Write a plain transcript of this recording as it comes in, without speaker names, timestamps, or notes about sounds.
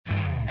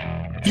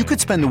You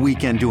could spend the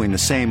weekend doing the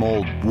same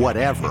old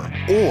whatever,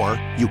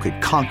 or you could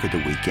conquer the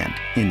weekend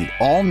in the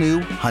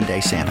all-new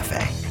Hyundai Santa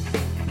Fe.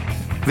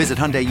 Visit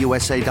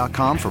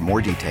HyundaiUSA.com for more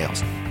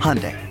details.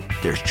 Hyundai,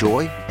 there's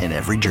joy in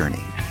every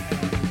journey.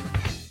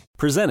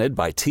 Presented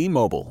by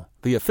T-Mobile,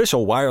 the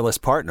official wireless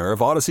partner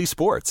of Odyssey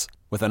Sports.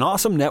 With an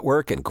awesome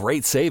network and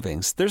great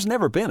savings, there's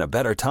never been a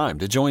better time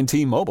to join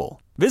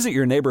T-Mobile. Visit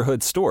your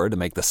neighborhood store to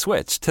make the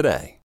switch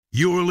today.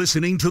 You're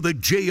listening to the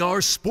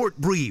JR Sport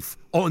Brief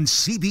on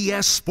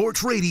CBS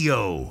Sports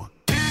Radio.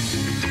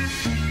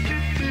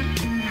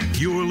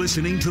 You're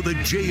listening to the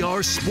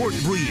JR Sport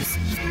Brief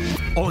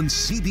on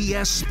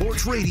CBS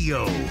Sports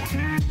Radio.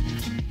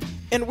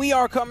 And we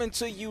are coming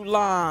to you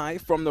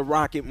live from the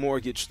Rocket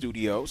Mortgage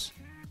Studios.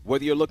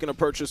 Whether you're looking to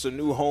purchase a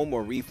new home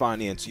or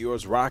refinance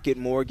yours, Rocket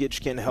Mortgage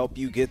can help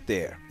you get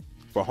there.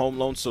 For home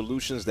loan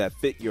solutions that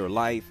fit your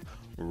life,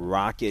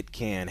 Rocket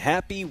can.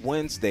 Happy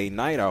Wednesday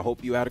night. I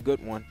hope you had a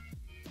good one.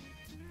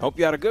 Hope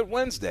you had a good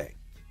Wednesday.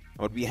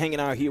 I would be hanging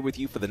out here with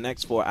you for the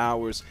next 4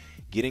 hours,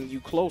 getting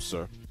you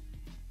closer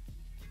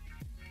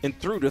and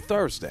through to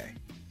Thursday.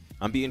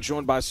 I'm being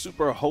joined by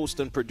super host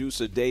and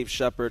producer Dave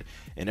Shepard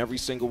and every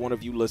single one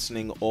of you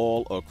listening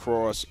all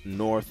across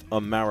North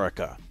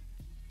America.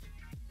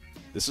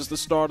 This is the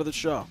start of the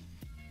show.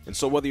 And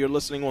so whether you're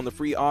listening on the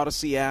free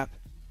Odyssey app,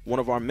 one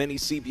of our many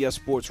CBS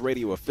Sports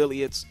Radio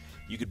affiliates,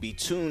 you could be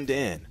tuned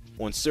in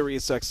on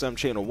SiriusXM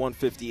channel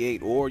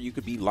 158, or you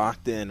could be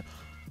locked in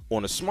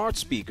on a smart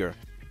speaker.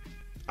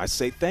 I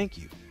say thank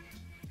you.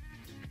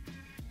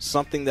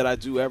 Something that I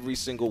do every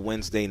single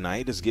Wednesday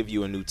night is give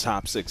you a new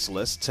top 6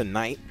 list.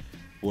 Tonight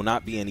will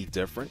not be any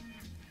different.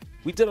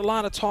 We did a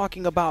lot of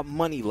talking about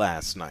money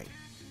last night.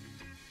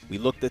 We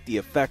looked at the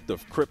effect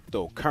of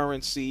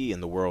cryptocurrency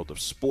in the world of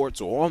sports,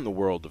 or on the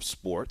world of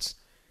sports.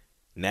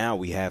 Now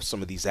we have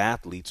some of these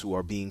athletes who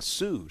are being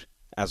sued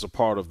as a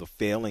part of the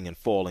failing and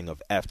falling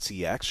of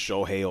FTX,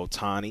 Shohei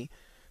Ohtani,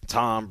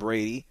 Tom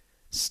Brady,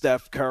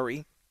 Steph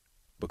Curry,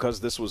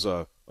 because this was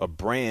a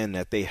brand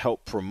that they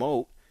helped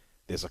promote.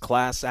 There's a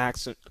class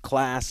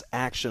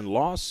action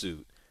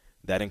lawsuit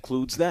that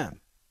includes them.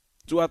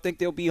 Do I think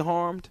they'll be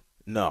harmed?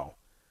 No.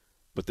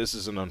 But this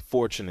is an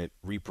unfortunate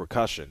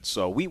repercussion.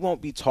 So we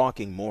won't be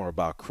talking more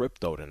about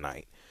crypto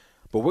tonight.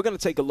 But we're going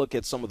to take a look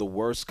at some of the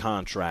worst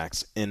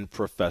contracts in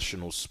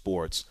professional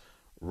sports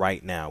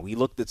right now. We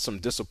looked at some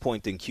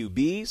disappointing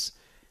QBs,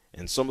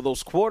 and some of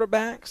those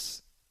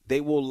quarterbacks,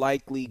 they will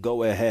likely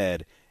go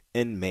ahead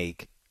and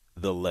make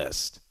the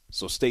list.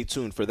 So stay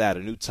tuned for that. A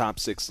new top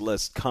 6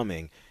 list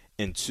coming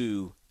in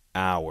 2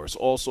 hours.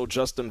 Also,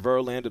 Justin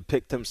Verlander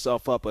picked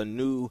himself up a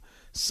new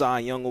Cy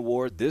Young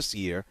Award this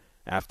year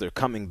after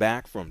coming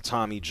back from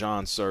Tommy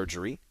John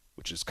surgery,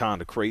 which is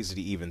kind of crazy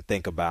to even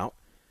think about.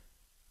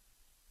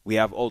 We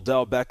have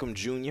Odell Beckham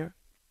Jr.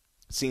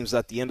 It seems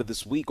at the end of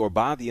this week, or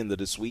by the end of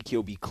this week,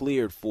 he'll be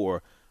cleared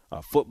for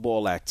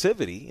football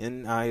activity.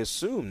 And I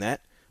assume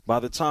that by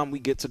the time we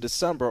get to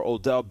December,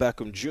 Odell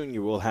Beckham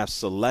Jr. will have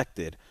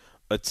selected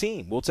a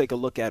team. We'll take a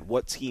look at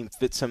what team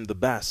fits him the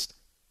best.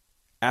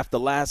 After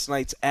last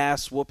night's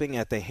ass-whooping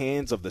at the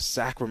hands of the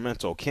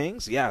Sacramento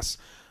Kings, yes,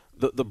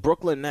 the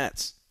Brooklyn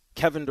Nets,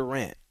 Kevin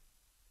Durant,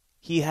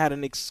 he had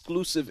an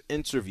exclusive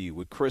interview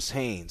with Chris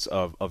Haynes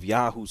of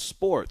Yahoo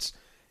Sports,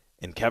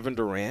 and Kevin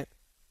Durant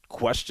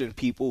questioned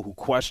people who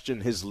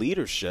questioned his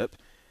leadership,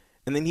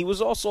 and then he was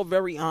also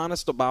very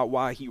honest about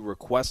why he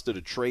requested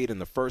a trade in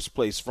the first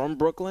place from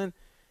Brooklyn,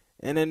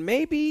 and then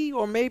maybe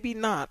or maybe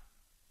not,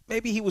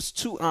 maybe he was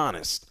too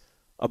honest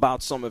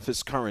about some of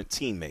his current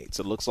teammates.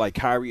 It looks like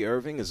Kyrie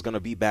Irving is going to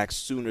be back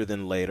sooner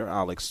than later.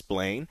 I'll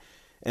explain.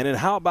 And then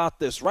how about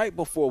this? Right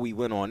before we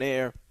went on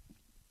air,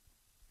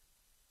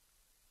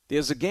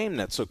 there's a game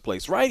that took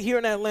place right here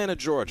in Atlanta,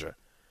 Georgia.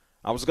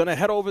 I was going to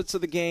head over to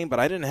the game, but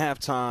I didn't have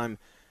time,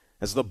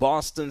 as the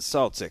Boston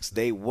Celtics,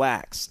 they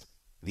waxed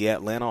the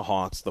Atlanta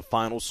Hawks. The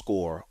final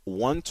score,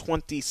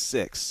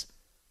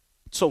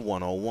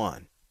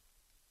 126-101.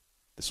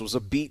 This was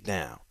a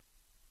beatdown.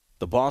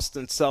 The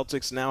Boston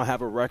Celtics now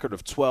have a record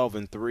of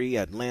 12-3.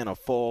 Atlanta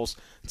falls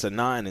to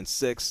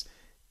 9-6.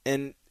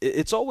 And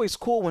it's always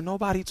cool when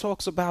nobody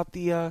talks about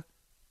the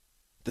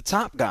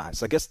top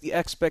guys. I guess the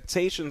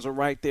expectations are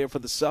right there for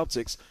the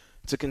Celtics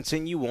to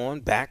continue on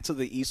back to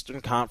the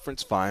Eastern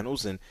Conference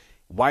Finals and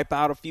wipe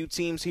out a few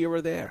teams here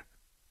or there.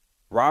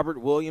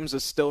 Robert Williams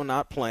is still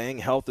not playing.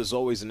 Health is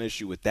always an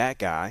issue with that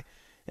guy.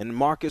 And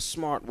Marcus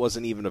Smart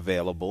wasn't even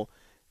available.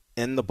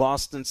 And the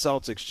Boston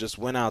Celtics just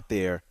went out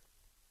there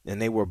and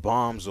they were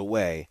bombs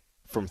away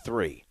from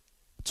 3.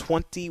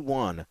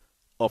 21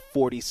 of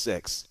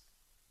 46.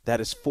 That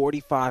is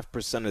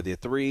 45% of their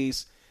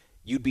threes.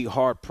 You'd be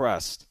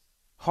hard-pressed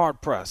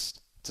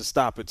to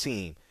stop a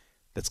team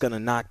that's going to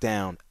knock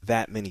down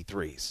that many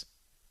threes.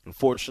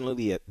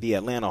 Unfortunately, the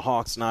Atlanta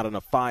Hawks, not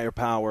enough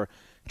firepower.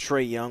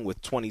 Trae Young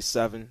with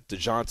 27,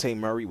 DeJounte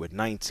Murray with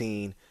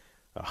 19,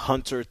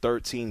 Hunter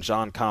 13,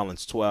 John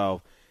Collins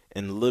 12,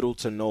 and little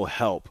to no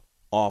help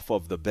off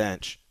of the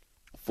bench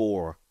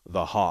for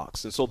the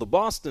Hawks. And so the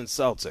Boston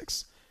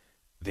Celtics,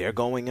 they're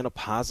going in a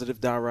positive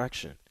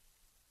direction.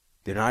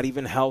 They're not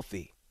even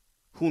healthy.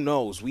 Who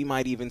knows? We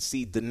might even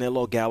see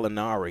Danilo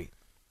Gallinari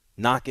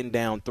knocking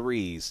down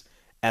threes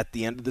at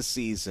the end of the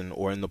season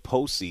or in the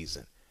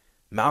postseason.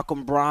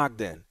 Malcolm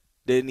Brogdon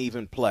didn't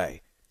even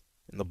play.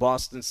 And the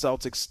Boston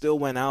Celtics still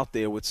went out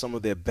there with some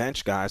of their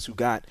bench guys who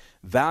got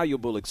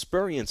valuable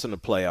experience in the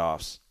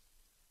playoffs.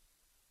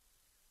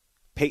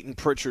 Peyton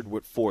Pritchard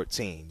with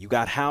 14. You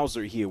got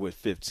Hauser here with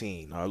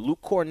 15.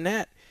 Luke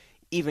Cornett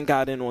even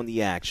got in on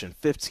the action,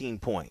 15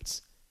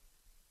 points.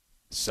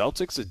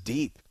 Celtics are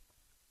deep.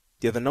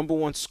 They're the number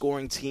one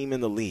scoring team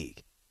in the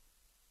league.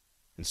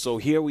 And so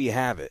here we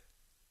have it.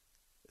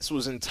 This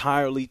was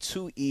entirely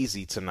too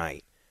easy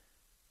tonight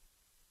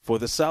for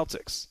the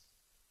Celtics.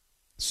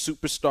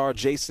 Superstar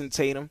Jason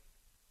Tatum,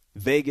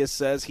 Vegas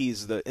says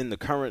he's in the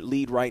current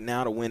lead right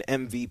now to win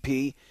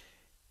MVP.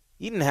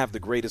 He didn't have the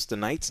greatest of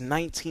nights,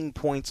 19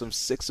 points of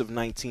 6 of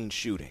 19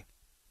 shooting.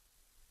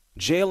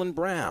 Jaylen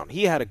Brown,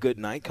 he had a good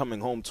night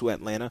coming home to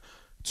Atlanta,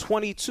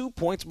 22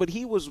 points, but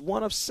he was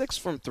 1 of 6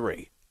 from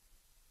 3.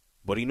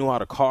 But he knew how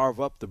to carve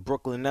up the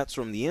Brooklyn Nets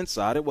from the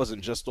inside. It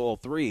wasn't just all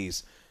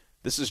threes.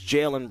 This is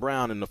Jaylen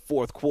Brown in the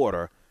fourth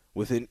quarter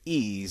with an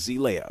easy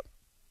layup.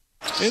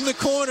 In the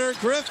corner,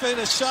 Griffin,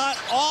 a shot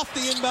off the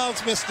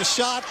inbounds, missed the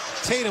shot.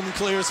 Tatum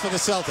clears for the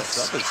Celtics.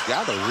 Celtics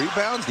got a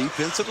rebound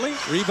defensively.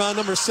 Rebound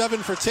number 7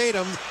 for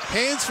Tatum.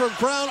 Hands for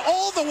Brown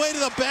all the way to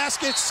the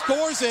basket,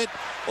 scores it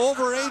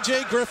over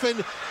A.J.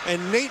 Griffin,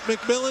 and Nate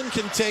McMillan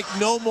can take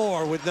no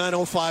more with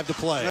 9:05 to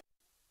play.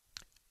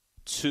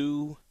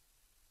 Too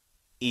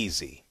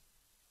easy.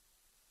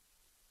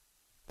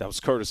 That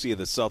was courtesy of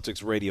the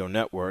Celtics Radio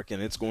Network,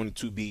 and it's going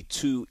to be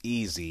too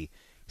easy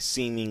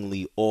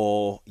seemingly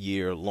all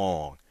year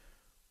long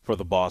for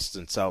the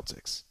Boston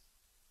Celtics.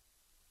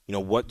 You know,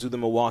 what do the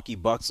Milwaukee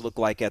Bucks look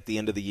like at the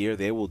end of the year?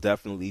 They will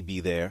definitely be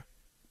there.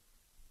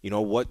 You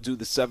know, what do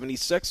the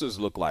 76ers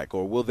look like,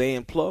 or will they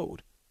implode?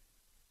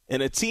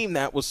 And a team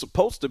that was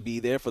supposed to be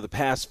there for the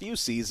past few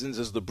seasons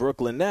is the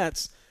Brooklyn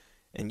Nets,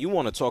 and you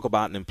want to talk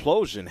about an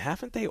implosion.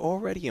 Haven't they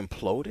already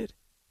imploded?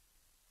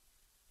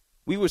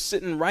 We were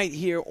sitting right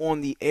here on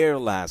the air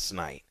last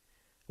night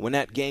when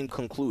that game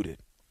concluded.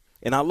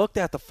 And I looked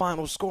at the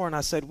final score and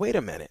I said, wait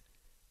a minute.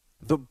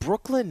 The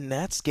Brooklyn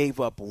Nets gave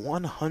up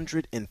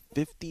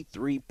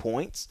 153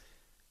 points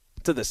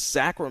to the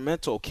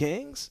Sacramento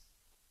Kings?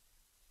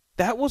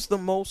 That was the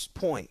most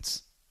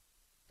points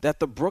that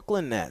the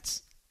Brooklyn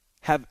Nets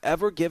have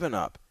ever given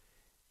up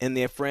in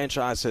their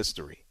franchise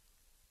history.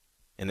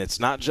 And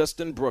it's not just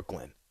in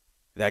Brooklyn.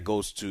 That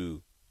goes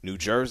to New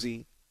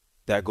Jersey.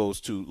 That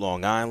goes to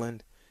Long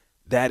Island.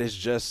 That is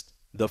just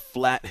the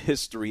flat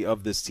history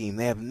of this team.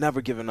 They have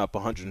never given up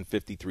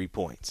 153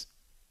 points.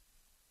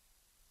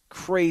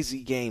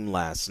 Crazy game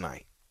last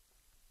night.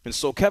 And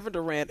so Kevin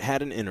Durant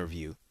had an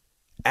interview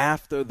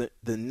after the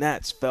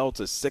Nets fell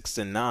to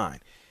 6-9.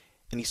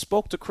 And he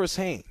spoke to Chris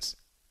Haynes.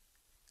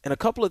 And a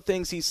couple of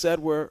things he said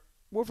were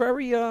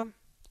very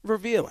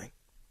revealing.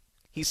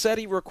 He said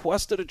he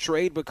requested a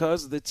trade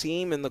because the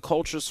team and the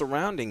culture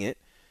surrounding it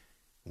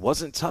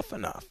wasn't tough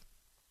enough.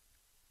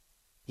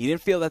 He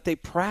didn't feel that they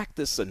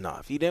practiced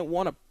enough. He didn't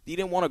want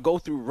to go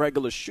through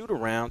regular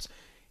shoot-arounds.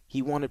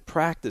 He wanted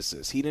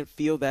practices. He didn't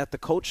feel that the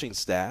coaching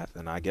staff,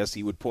 and I guess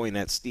he would point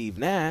at Steve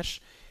Nash,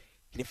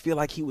 he didn't feel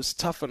like he was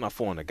tough enough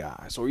on the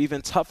guys or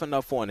even tough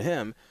enough on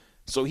him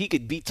so he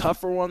could be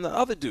tougher on the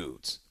other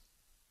dudes.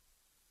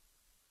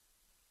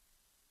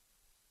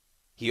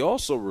 He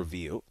also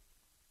revealed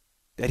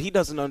that he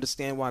doesn't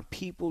understand why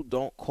people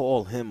don't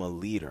call him a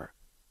leader,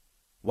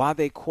 why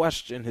they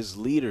question his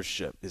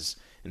leadership,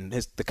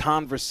 the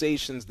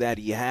conversations that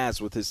he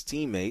has with his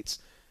teammates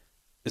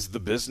is the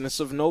business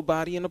of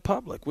nobody in the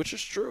public, which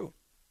is true.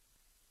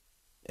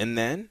 And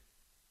then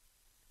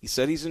he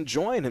said he's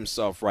enjoying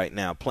himself right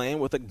now, playing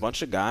with a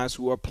bunch of guys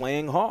who are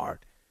playing hard.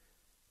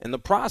 In the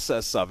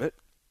process of it,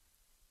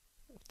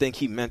 I think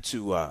he meant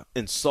to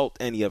insult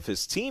any of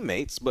his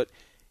teammates, but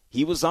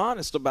he was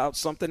honest about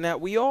something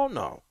that we all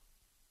know.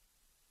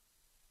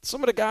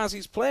 Some of the guys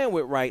he's playing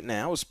with right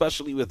now,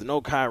 especially with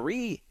no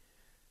Kyrie,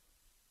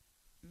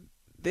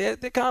 they're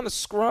kind of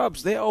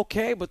scrubs. They're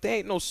okay, but they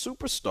ain't no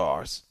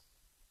superstars.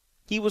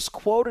 He was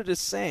quoted as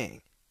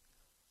saying,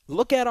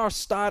 look at our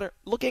starting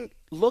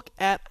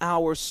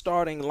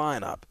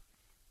lineup.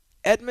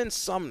 Edmund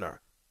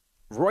Sumner,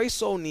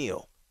 Royce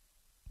O'Neal,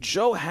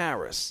 Joe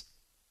Harris,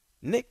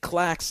 Nick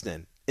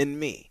Claxton, and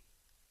me.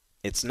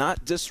 It's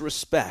not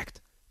disrespect,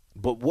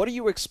 but what are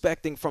you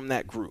expecting from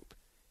that group?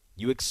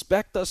 You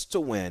expect us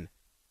to win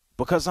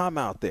because I'm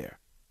out there.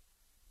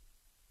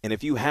 And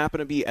if you happen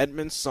to be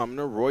Edmund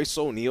Sumner, Royce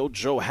O'Neal,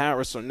 Joe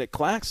Harris, or Nick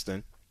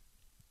Claxton,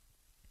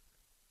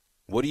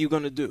 what are you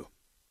going to do?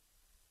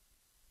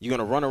 You're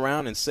going to run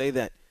around and say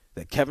that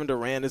Kevin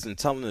Durant isn't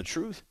telling the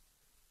truth?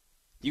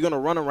 You're going to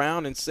run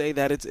around and say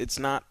that it's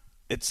not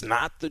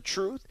the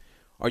truth?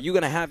 Are you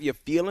going to have your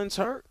feelings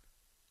hurt?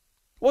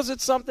 Was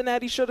it something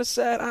that he should have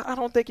said? I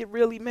don't think it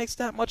really makes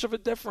that much of a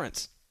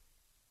difference.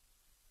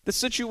 The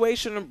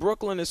situation in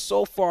Brooklyn is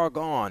so far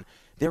gone,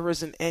 there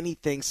isn't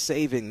anything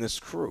saving this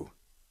crew.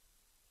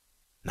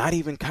 Not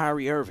even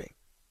Kyrie Irving.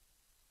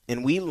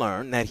 And we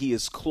learned that he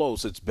is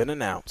close. It's been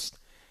announced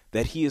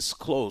that he is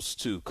close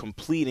to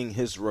completing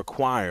his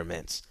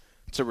requirements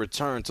to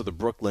return to the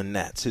Brooklyn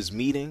Nets, his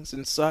meetings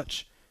and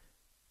such.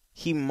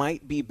 He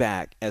might be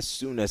back as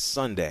soon as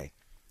Sunday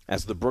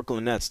as the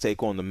Brooklyn Nets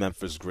take on the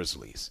Memphis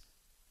Grizzlies.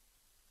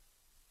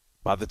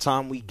 By the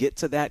time we get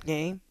to that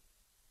game,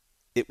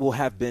 it will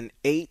have been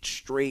 8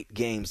 straight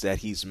games that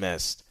he's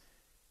missed.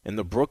 And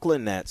the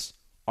Brooklyn Nets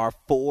are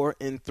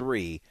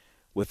 4-3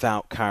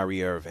 without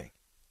Kyrie Irving.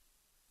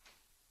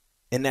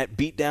 In that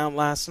beatdown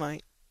last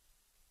night,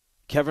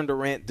 Kevin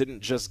Durant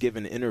didn't just give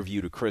an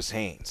interview to Chris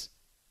Haynes.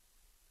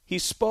 He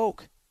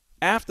spoke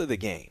after the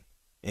game,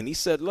 and he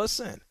said,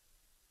 listen,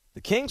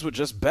 the Kings were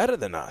just better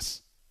than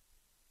us.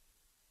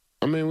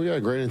 I mean, we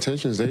got great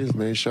intentions. They just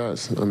made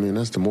shots. I mean,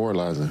 that's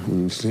demoralizing.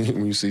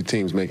 When you see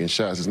teams making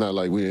shots, it's not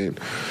like we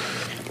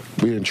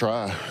didn't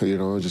try. You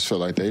know, it just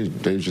felt like they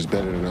were just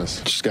better than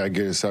us. Just got to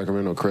give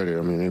Sacramento credit.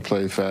 I mean, they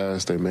played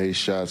fast. They made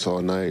shots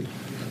all night.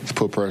 They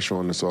put pressure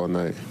on us all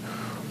night.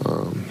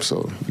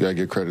 So you got to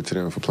give credit to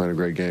them for playing a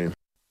great game.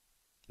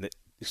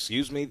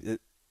 Excuse me?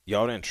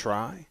 Y'all didn't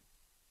try?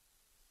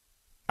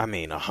 I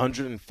mean,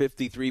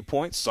 153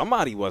 points.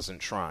 Somebody wasn't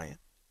trying.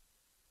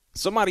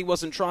 Somebody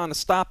wasn't trying to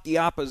stop the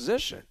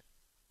opposition.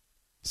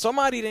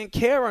 Somebody didn't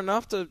care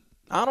enough to,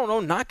 I don't know,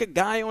 knock a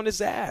guy on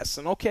his ass.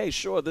 And okay,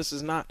 sure, this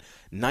is not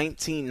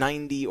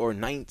 1990 or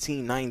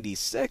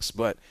 1996,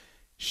 but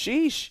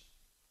sheesh,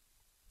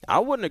 I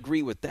wouldn't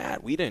agree with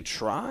that. We didn't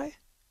try.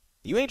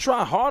 You ain't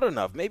try hard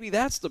enough. Maybe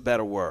that's the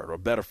better word or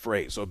better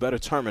phrase or better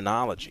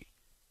terminology.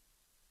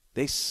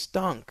 They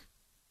stunk.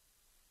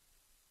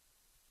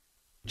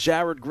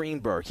 Jared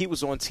Greenberg, he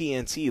was on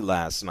TNT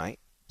last night.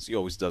 He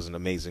always does an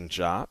amazing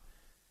job.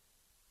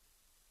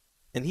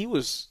 And he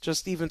was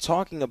just even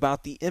talking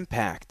about the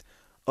impact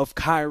of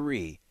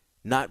Kyrie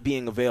not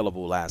being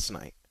available last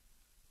night.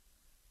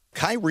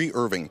 Kyrie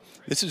Irving,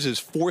 this is his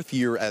 4th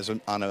year as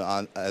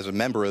a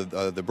member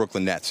of the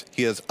Brooklyn Nets.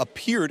 He has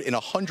appeared in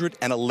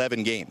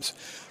 111 games.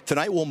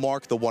 Tonight will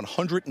mark the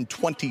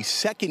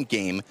 122nd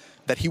game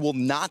that he will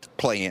not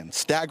play in.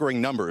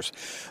 Staggering numbers.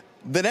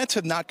 The Nets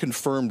have not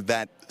confirmed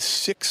that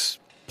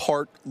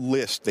 6-part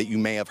list that you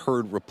may have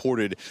heard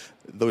reported,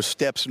 those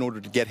steps in order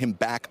to get him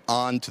back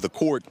onto the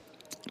court.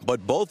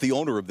 But both the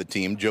owner of the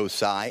team, Joe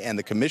Tsai, and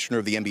the commissioner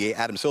of the NBA,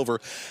 Adam Silver,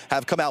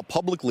 have come out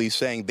publicly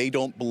saying they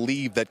don't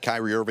believe that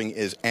Kyrie Irving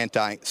is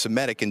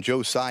anti-Semitic. And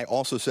Joe Tsai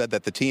also said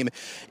that the team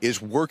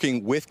is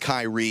working with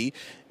Kyrie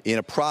in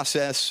a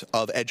process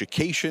of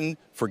education,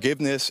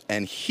 forgiveness,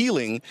 and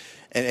healing.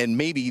 And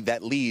maybe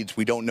that leads,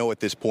 we don't know at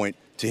this point,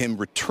 to him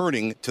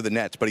returning to the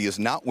Nets, but he is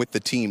not with the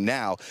team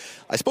now.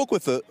 I spoke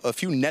with a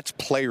few Nets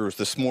players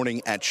this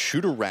morning at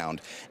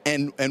shoot-around,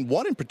 and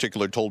one in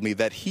particular told me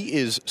that he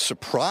is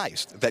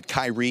surprised that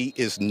Kyrie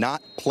is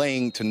not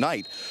playing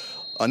tonight.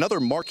 Another,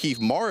 Markieff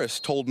Morris,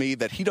 told me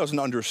that he doesn't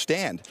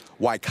understand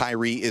why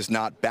Kyrie is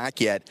not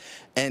back yet.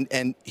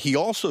 And he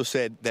also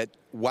said that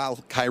while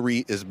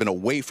Kyrie has been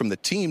away from the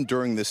team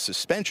during this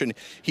suspension,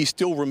 he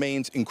still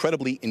remains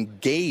incredibly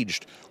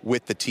engaged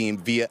with the team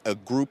via a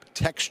group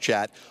text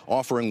chat,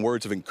 offering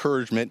words of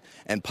encouragement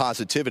and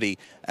positivity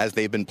as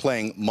they've been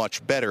playing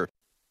much better.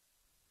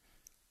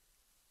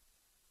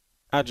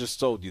 I just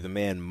told you the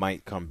man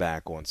might come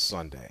back on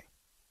Sunday.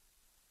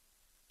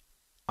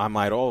 I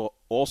might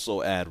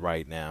also add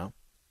right now,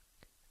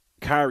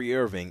 Kyrie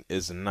Irving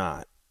is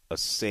not a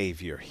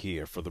savior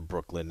here for the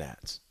Brooklyn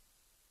Nets.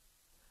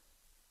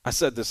 I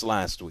said this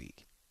last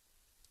week.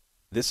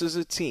 This is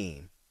a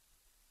team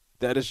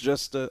that is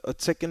just a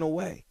ticking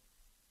away.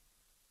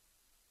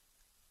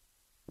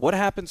 What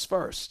happens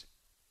first?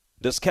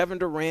 Does Kevin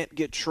Durant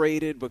get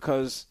traded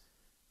because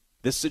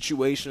this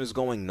situation is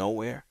going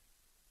nowhere?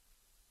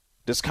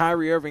 Does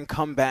Kyrie Irving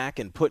come back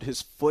and put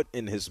his foot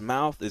in his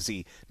mouth? Does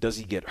he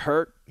get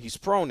hurt? He's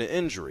prone to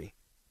injury.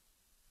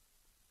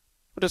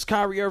 But does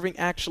Kyrie Irving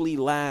actually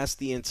last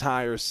the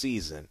entire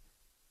season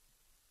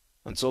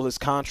until his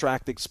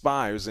contract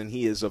expires and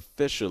he is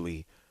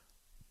officially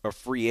a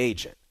free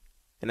agent?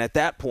 And at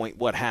that point,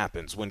 what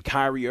happens? When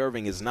Kyrie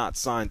Irving is not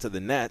signed to the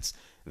Nets,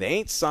 they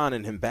ain't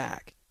signing him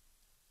back.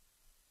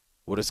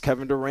 What does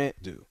Kevin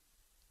Durant do?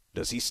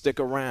 Does he stick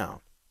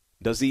around?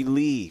 Does he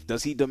leave?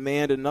 Does he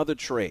demand another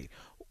trade?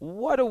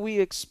 What do we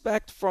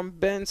expect from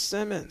Ben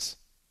Simmons?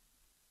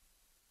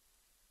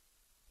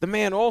 The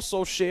man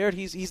also shared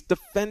he's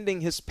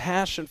defending his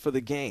passion for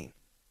the game,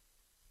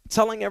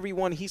 telling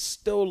everyone he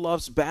still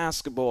loves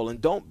basketball, and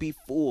don't be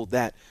fooled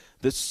that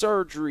the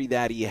surgery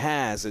that he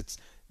has, it's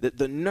that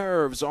the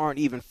nerves aren't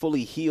even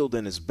fully healed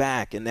in his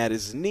back, and that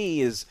his knee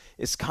is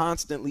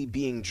constantly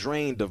being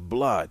drained of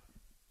blood.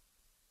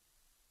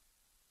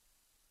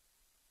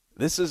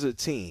 This is a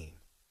team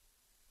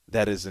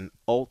that is an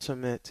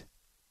ultimate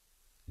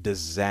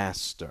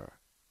disaster.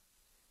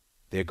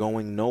 They're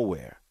going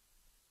nowhere.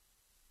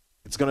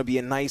 It's going to be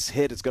a nice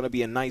hit. It's going to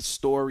be a nice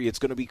story. It's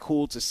going to be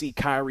cool to see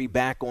Kyrie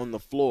back on the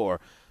floor,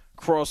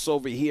 cross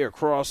over here,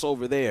 cross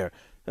over there,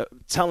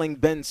 telling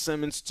Ben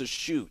Simmons to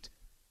shoot.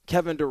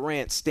 Kevin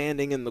Durant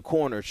standing in the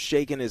corner,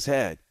 shaking his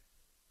head.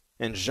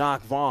 and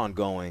Jacques Vaughn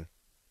going,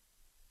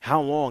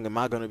 how long am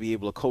I going to be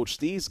able to coach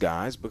these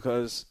guys,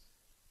 because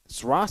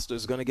this roster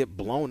is going to get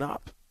blown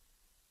up.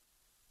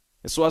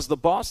 And so as the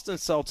Boston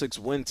Celtics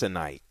win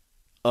tonight,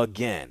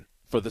 again,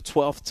 for the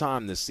 12th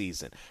time this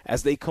season,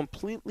 as they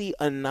completely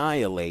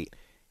annihilate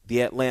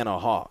the Atlanta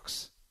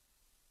Hawks,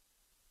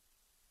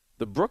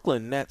 the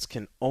Brooklyn Nets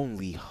can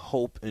only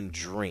hope and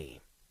dream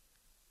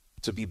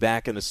to be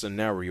back in a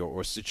scenario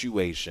or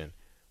situation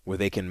where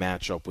they can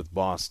match up with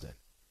Boston.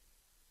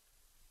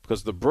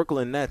 Because the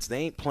Brooklyn Nets, they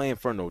ain't playing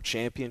for no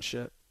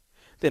championship.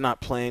 They're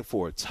not playing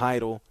for a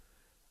title.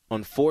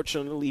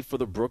 Unfortunately for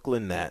the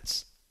Brooklyn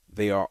Nets,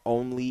 they are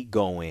only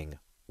going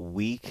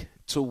week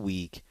to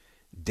week,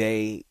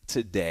 day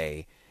to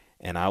day.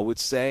 And I would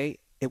say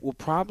it will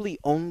probably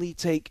only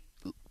take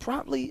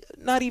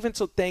not even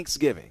till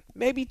Thanksgiving,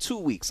 maybe 2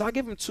 weeks. I'll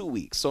give them 2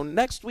 weeks. So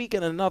next week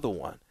and another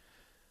one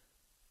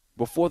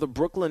before the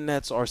Brooklyn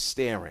Nets are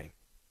staring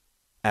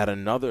at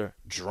another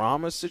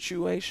drama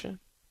situation,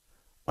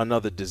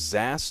 another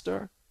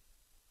disaster,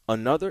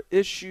 another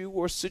issue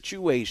or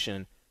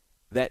situation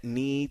that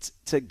needs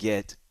to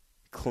get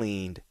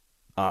cleaned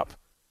up.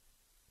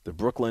 The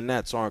Brooklyn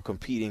Nets aren't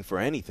competing for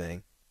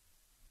anything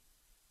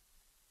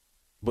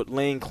but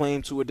laying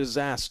claim to a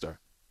disaster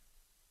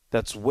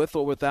that's with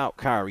or without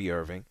Kyrie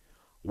Irving,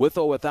 with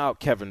or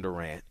without Kevin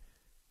Durant,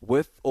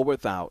 with or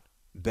without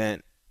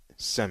Ben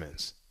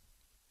Simmons.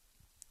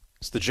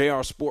 It's the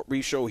JR Sport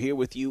Brief Show here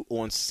with you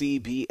on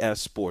CBS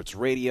Sports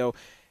Radio.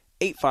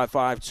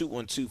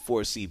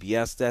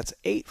 855-212-4CBS. That's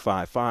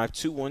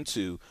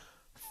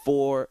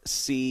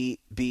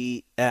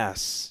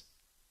 855-212-4CBS.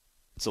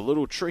 It's a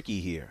little tricky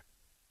here.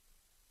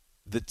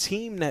 The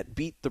team that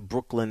beat the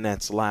Brooklyn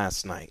Nets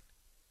last night,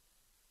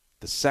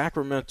 the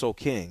Sacramento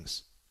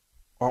Kings,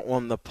 are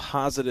on the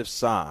positive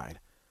side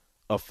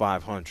of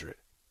 500.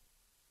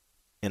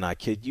 And I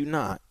kid you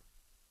not,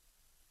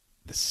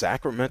 the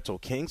Sacramento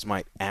Kings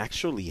might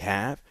actually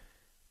have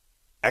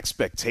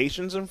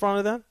expectations in front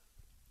of them.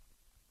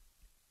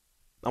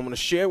 I'm going to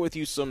share with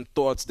you some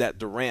thoughts that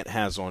Durant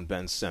has on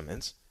Ben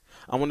Simmons.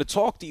 I want to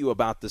talk to you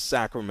about the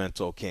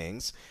Sacramento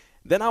Kings.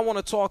 Then I want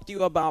to talk to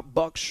you about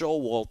Buck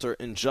Showalter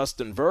and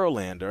Justin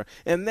Verlander.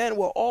 And then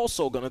we're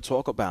also going to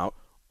talk about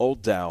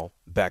Odell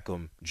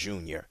Beckham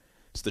Jr.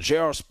 It's the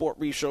JR Sport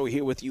Brief Show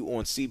here with you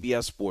on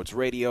CBS Sports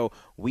Radio.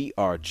 We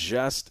are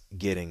just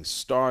getting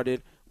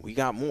started. We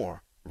got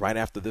more right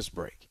after this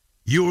break.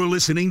 You're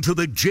listening to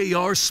the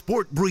JR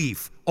Sport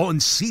Brief on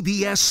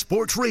CBS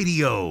Sports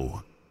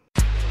Radio.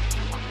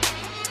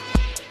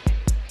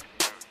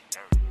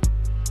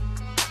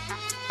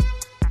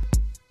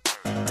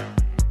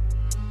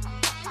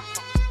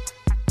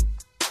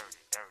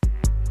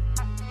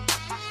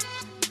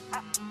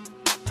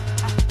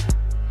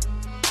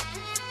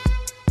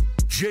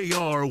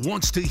 JR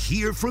wants to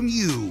hear from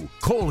you.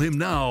 Call him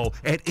now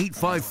at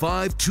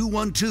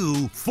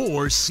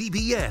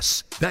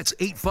 855-212-4CBS. That's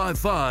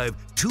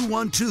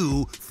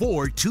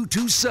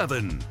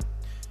 855-212-4227.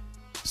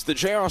 It's the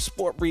JR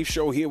Sport Brief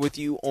Show here with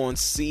you on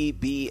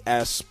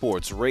CBS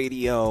Sports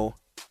Radio.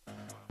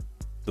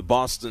 The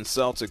Boston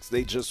Celtics,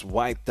 they just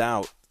wiped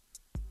out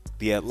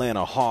the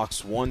Atlanta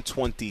Hawks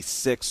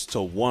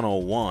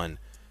 126-101,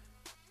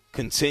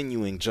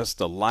 continuing just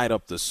to light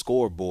up the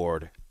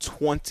scoreboard.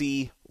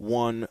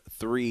 21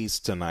 threes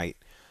tonight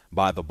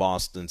by the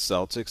Boston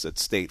Celtics at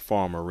State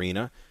Farm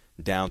Arena,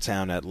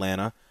 downtown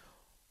Atlanta.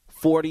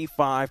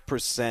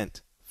 45%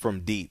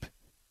 from deep.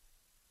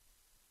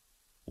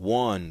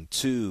 1,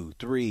 2,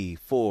 3,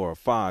 4,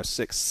 5,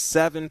 6,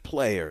 7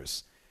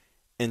 players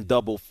in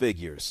double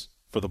figures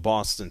for the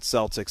Boston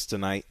Celtics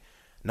tonight.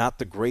 Not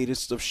the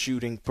greatest of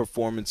shooting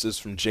performances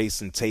from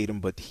Jason Tatum,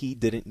 but he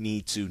didn't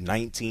need to.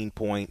 19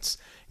 points.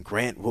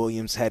 Grant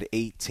Williams had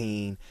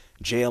 18.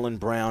 Jaylen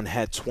Brown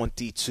had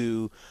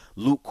 22.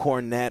 Luke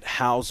Cornett,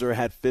 Hauser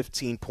had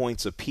 15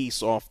 points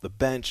apiece off the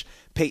bench.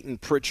 Peyton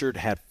Pritchard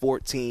had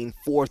 14,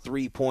 4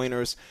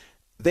 3-pointers.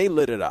 They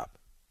lit it up.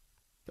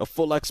 A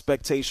full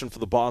expectation for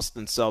the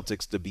Boston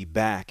Celtics to be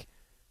back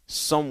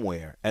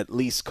somewhere, at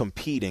least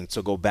competing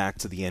to go back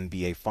to the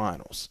NBA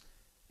Finals.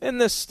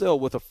 And this still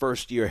with a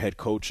first-year head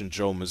coach in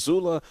Joe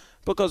Mazzulla,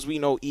 because we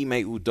know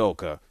Ime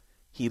Udoka,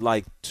 he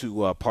liked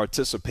to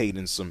participate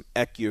in some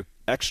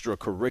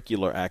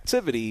extracurricular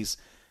activities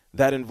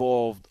that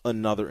involved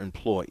another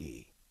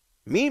employee.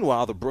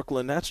 Meanwhile, the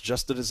Brooklyn Nets,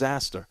 just a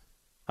disaster.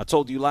 I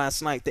told you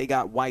last night they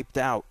got wiped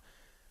out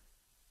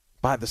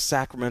by the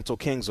Sacramento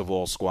Kings of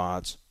all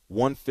squads,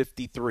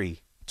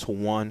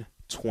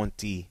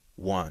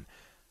 153-121.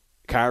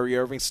 Kyrie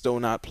Irving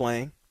still not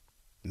playing.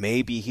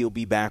 Maybe he'll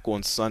be back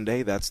on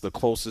Sunday. That's the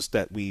closest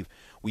that we've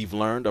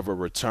learned of a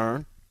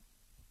return.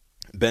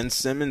 Ben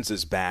Simmons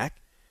is back.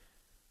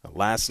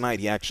 Last night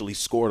he actually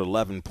scored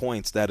 11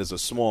 points. That is a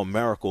small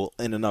miracle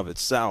in and of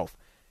itself.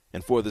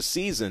 And for the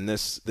season,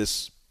 this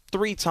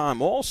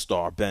three-time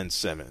All-Star Ben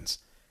Simmons,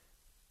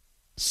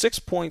 6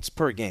 points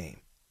per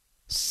game,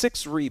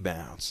 6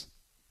 rebounds,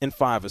 and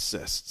 5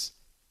 assists.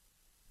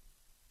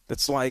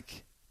 That's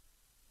like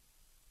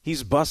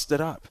he's busted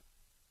up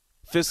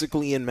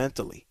physically and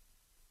mentally.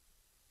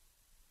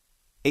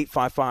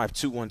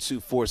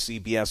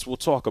 855-212-4CBS. We'll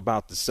talk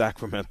about the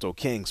Sacramento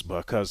Kings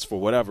because for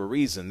whatever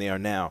reason, there are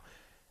now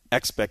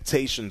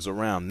expectations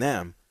around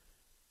them.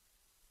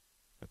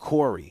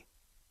 Corey,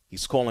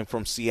 he's calling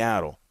from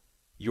Seattle.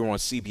 You're on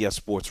CBS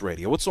Sports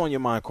Radio. What's on your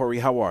mind, Corey?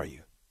 How are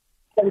you?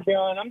 How you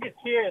doing? I'm just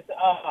curious.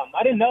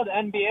 I didn't know the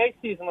NBA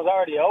season was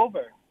already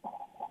over.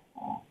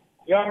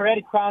 You're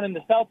already crowning the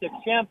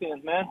Celtics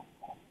champions, man.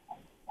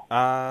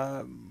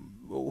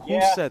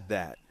 Who said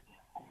that?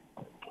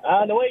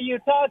 The way you're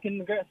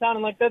talking,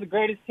 sounding like they're the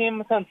greatest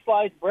team since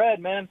sliced bread,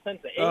 man, since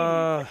the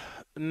 80s.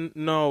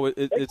 No,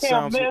 it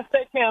sounds...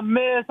 They can't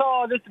miss.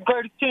 Oh, this is the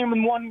greatest team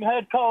and one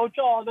head coach.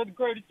 Oh, they're the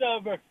greatest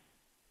ever.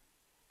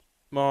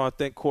 No, I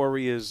think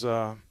Corey is...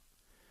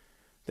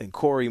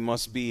 Corey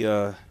must be,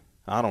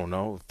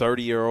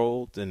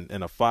 30-year-old in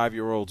a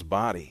 5-year-old's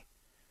body.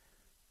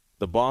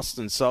 The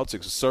Boston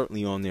Celtics are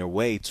certainly on their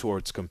way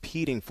towards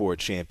competing for a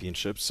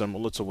championship,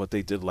 similar to what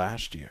they did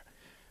last year.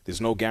 There's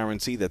no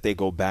guarantee that they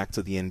go back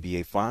to the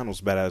NBA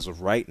Finals, but as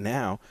of right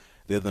now,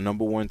 they're the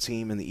number one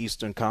team in the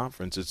Eastern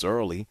Conference. It's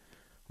early,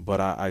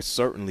 but I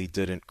certainly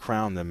didn't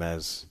crown them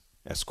as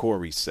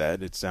Corey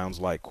said. It sounds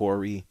like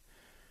Corey,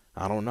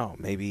 I don't know,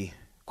 maybe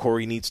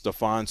Corey needs to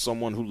find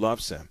someone who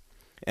loves him.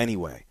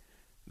 Anyway,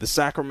 the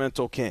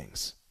Sacramento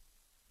Kings,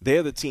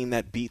 they're the team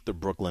that beat the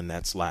Brooklyn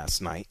Nets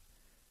last night.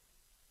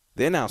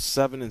 They're now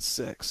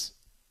 7-6.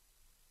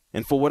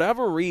 And for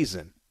whatever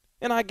reason,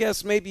 and I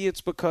guess maybe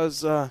it's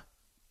because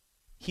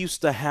he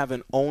used to have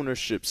an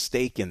ownership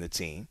stake in the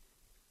team,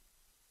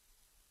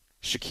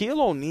 Shaquille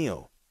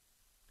O'Neal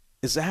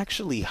is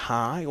actually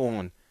high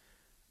on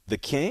the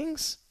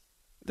Kings.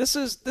 This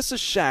is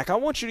Shaq. I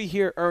want you to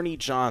hear Ernie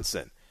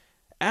Johnson.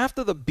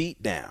 After the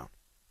beatdown,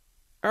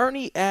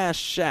 Ernie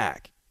asked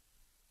Shaq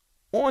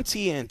on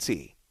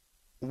TNT,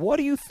 what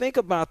do you think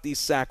about these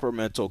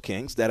Sacramento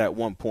Kings that at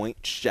one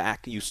point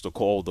Shaq used to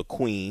call the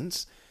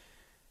Queens?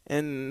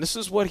 And this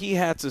is what he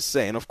had to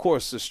say. And, of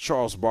course, there's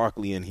Charles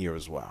Barkley in here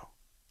as well.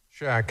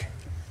 Shaq,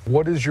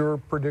 what is your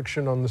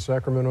prediction on the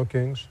Sacramento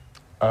Kings?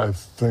 I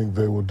think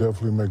they will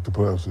definitely make the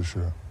playoffs this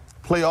year.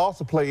 Playoffs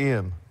or play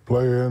in?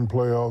 Play in,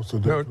 playoffs, or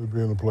definitely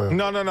be in the playoffs.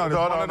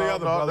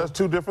 No. That's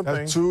two different things.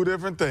 That's two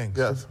different things.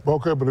 Yes.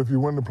 Okay, but if you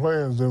win the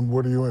play-ins, then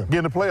what are you in? Get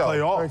in the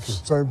playoffs. Thank you.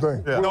 Same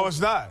thing. Yeah. No, it's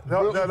not.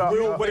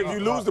 But if you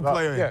lose the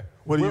play-in,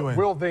 what are you in?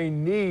 Will they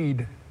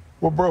need...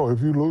 Well, bro, if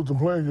you lose the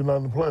play-in, you're not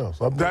in the playoffs.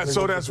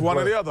 That's one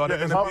or the other. Are they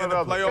going to be in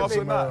the playoffs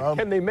or not?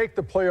 Can they make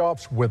the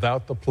playoffs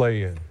without the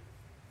play-in?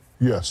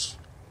 Yes.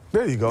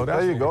 There you go.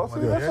 There you go. See,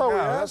 that's all we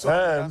ask.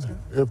 And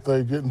if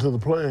they get into the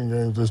playing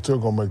games, they're still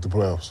gonna make the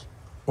playoffs.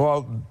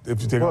 Well,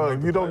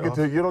 you don't get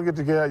to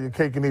get out your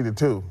cake and eat it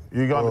too.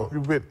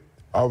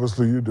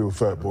 Obviously, you do,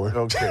 fat boy.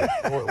 Okay.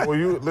 well,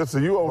 you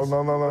listen. You on?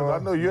 No. I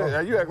know you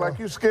act like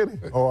you skinny.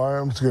 Oh, I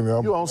am skinny.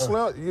 You on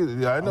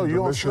slim? I know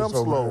you on slim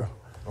slow.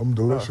 I'm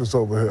delicious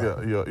over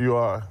here. Yeah, you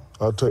are.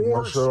 I'll take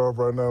my shirt off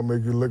right now and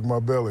make you lick my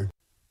belly.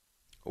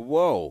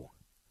 Whoa.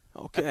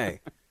 Okay.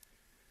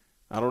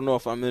 I don't know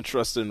if I'm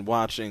interested in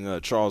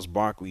watching Charles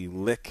Barkley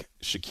lick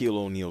Shaquille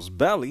O'Neal's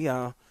belly.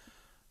 I'll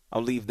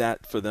leave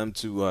that for them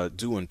to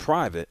do in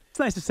private. It's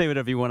nice to say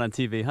whatever you want on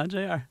TV, huh,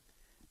 JR?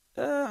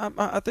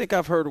 I think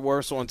I've heard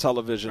worse on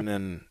television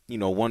than,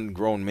 one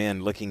grown man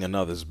licking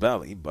another's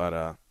belly.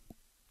 But,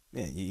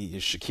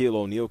 Shaquille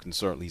O'Neal can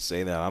certainly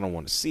say that. I don't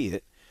want to see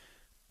it.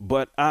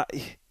 But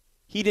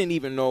he didn't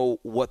even know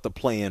what the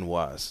play-in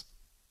was.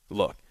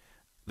 Look,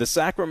 the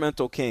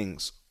Sacramento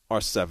Kings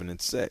are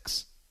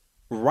 7-6.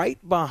 Right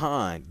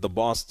behind the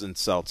Boston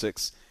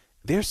Celtics,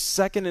 they're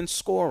second in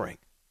scoring.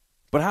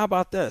 But how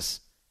about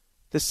this?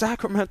 The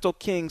Sacramento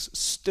Kings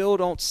still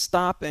don't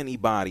stop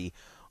anybody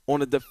on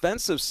the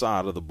defensive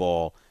side of the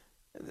ball.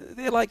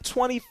 They're like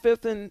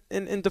 25th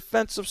in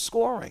defensive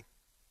scoring.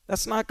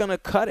 That's not going to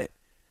cut it.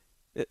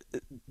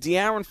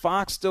 De'Aaron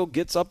Fox still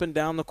gets up and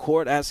down the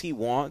court as he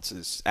wants,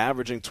 is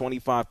averaging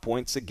 25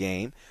 points a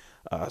game.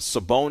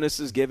 Sabonis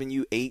is giving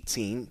you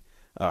 18.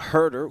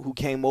 Herter, who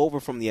came over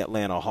from the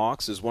Atlanta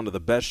Hawks, is one of the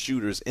best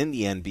shooters in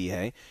the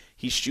NBA.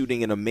 He's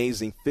shooting an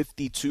amazing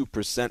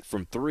 52%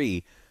 from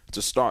three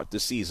to start the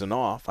season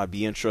off. I'd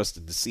be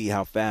interested to see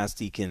how fast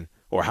he can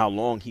or how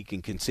long he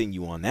can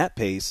continue on that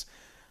pace.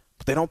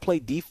 But they don't play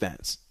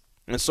defense.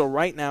 And so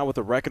right now with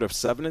a record of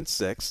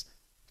 7-6,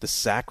 the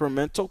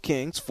Sacramento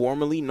Kings,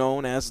 formerly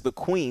known as the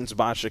Queens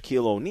by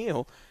Shaquille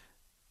O'Neal,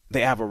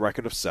 they have a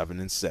record of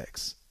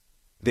 7-6.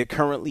 They're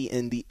currently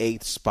in the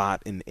 8th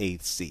spot in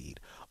 8th seed.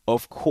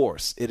 Of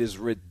course, it is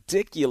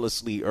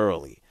ridiculously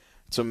early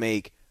to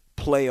make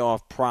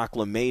playoff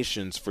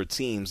proclamations for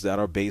teams that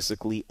are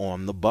basically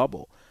on the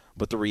bubble.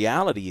 But the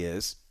reality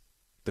is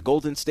the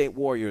Golden State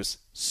Warriors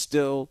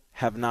still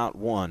have not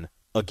won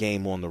a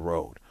game on the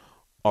road.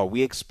 Are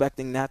we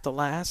expecting that to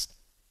last?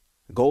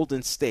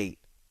 Golden State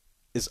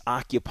is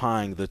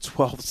occupying the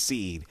 12th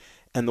seed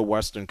in the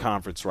Western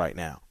Conference right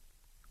now.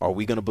 Are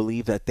we going to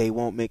believe that they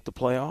won't make the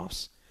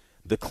playoffs?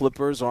 The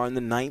Clippers are in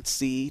the 9th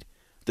seed.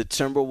 The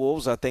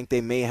Timberwolves, I think they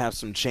may have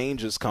some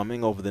changes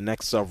coming over the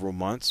next several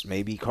months.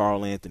 Maybe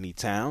Karl Anthony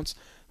Towns.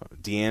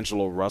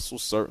 D'Angelo Russell,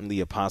 certainly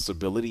a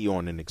possibility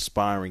on an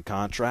expiring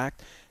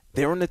contract.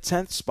 They're in the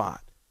 10th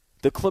spot.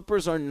 The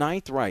Clippers are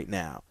 9th right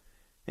now.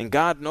 And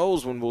God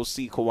knows when we'll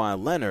see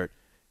Kawhi Leonard.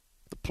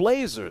 The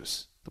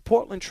Blazers, the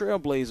Portland Trail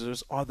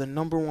Blazers, are the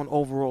number 1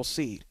 overall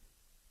seed.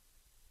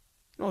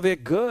 They're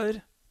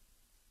good.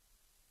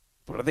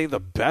 But are they the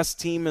best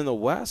team in the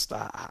West?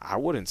 I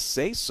wouldn't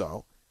say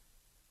so.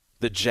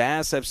 The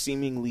Jazz have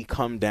seemingly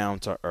come down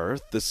to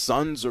earth. The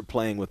Suns are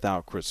playing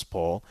without Chris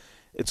Paul.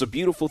 It's a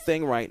beautiful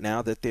thing right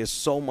now that there's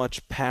so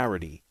much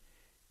parity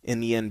in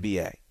the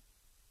NBA.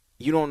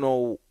 You don't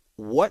know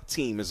what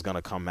team is going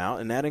to come out,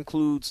 and that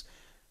includes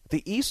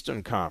the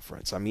Eastern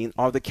Conference. I mean,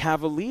 are the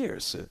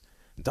Cavaliers?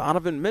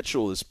 Donovan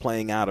Mitchell is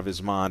playing out of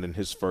his mind in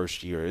his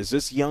first year. Is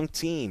this young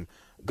team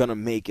going to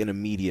make an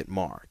immediate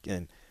mark?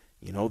 And,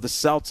 the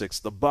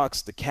Celtics, the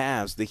Bucks, the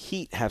Cavs, the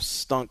Heat have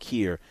stunk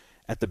here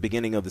at the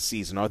beginning of the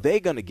season. Are they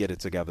going to get it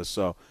together?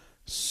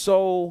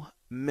 So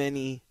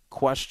many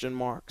question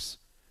marks,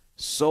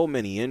 so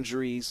many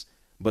injuries.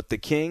 But the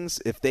Kings,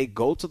 if they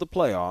go to the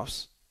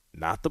playoffs,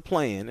 not the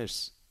play-in,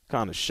 it's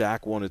kind of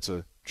Shaq wanted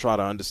to try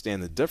to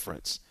understand the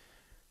difference.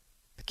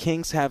 The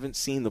Kings haven't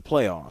seen the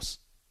playoffs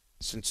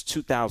since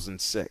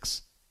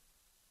 2006.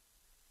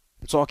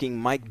 I'm talking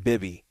Mike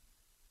Bibby.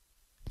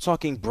 I'm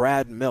talking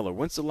Brad Miller.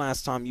 When's the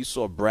last time you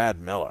saw Brad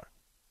Miller?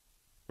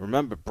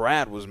 Remember,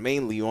 Brad was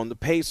mainly on the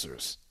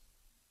Pacers.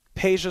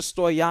 Peja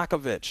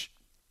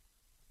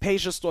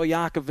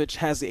Stojakovic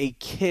has a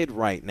kid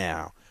right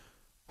now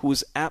who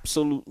is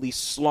absolutely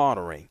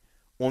slaughtering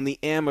on the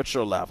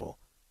amateur level.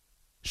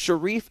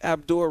 Sharif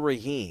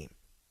Abdur-Rahim.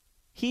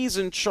 He's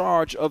in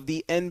charge of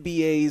the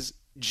NBA's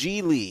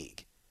G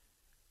League.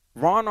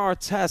 Ron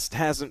Artest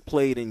hasn't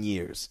played in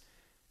years.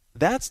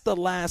 That's the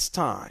last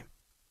time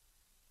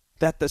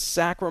that the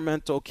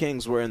Sacramento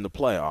Kings were in the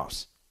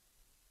playoffs,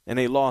 and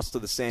they lost to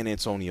the San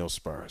Antonio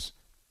Spurs.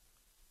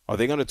 Are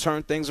they going to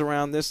turn things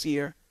around this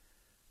year?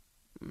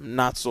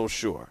 Not so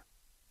sure.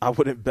 I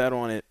wouldn't bet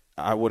on it.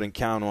 I wouldn't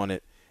count on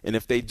it. And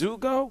if they do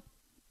go,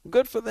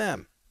 good for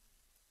them.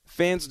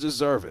 Fans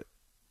deserve it.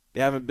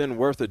 They haven't been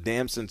worth a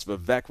damn since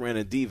Vivek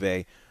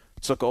Ranadive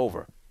took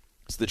over.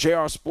 It's the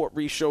JR Sport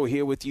Brief Show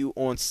here with you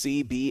on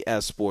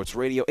CBS Sports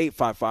Radio,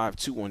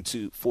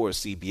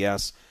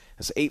 855-212-4CBS.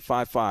 That's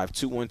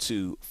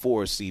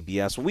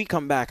 855-212-4CBS. When we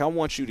come back, I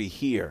want you to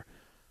hear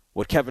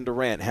what Kevin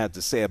Durant had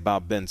to say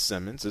about Ben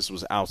Simmons. This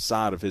was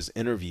outside of his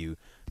interview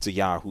to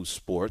Yahoo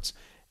Sports.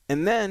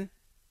 And then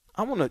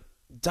I want to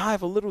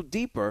dive a little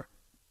deeper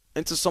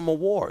into some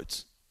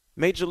awards.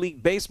 Major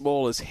League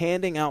Baseball is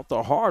handing out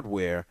the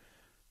hardware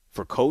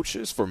for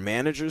coaches, for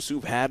managers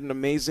who've had an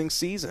amazing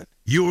season.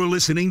 You're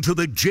listening to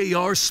the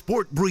JR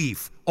Sport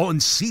Brief on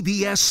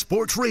CBS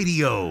Sports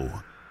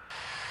Radio.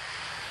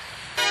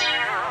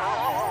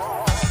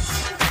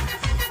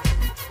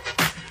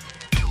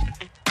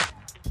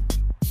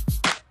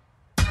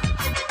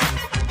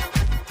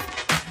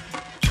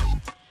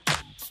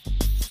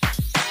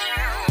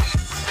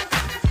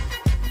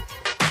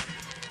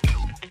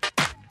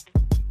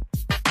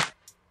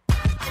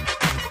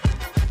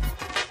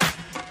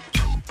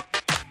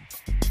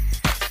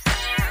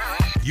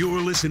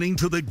 You're listening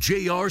to the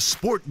JR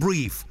Sport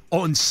Brief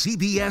on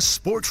CBS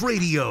Sports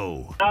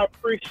Radio. I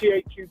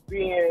appreciate you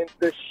being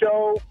the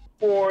show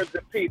for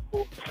the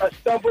people. I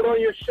stumbled on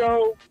your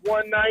show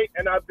one night,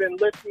 and I've been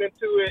listening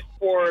to it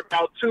for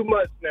about 2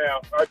 months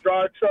now. I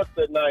drive trucks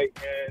at night,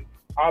 and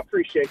I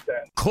appreciate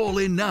that. Call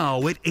in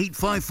now at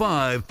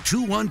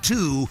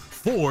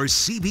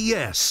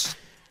 855-212-4CBS.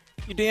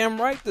 You're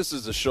damn right this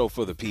is a show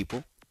for the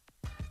people.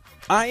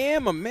 I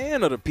am a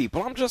man of the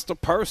people. I'm just a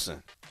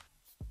person.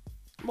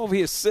 I'm over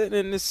here sitting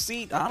in this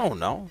seat. I don't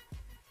know.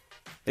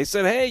 They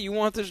said, hey, you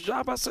want this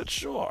job? I said,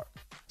 sure.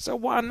 I said,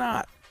 why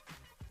not?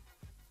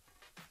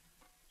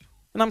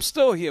 And I'm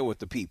still here with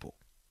the people.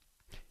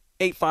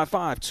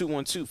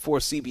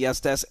 855-212-4CBS.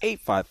 That's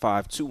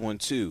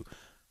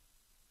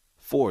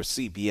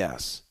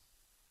 855-212-4CBS.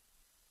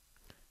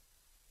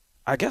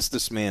 I guess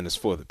this man is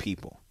for the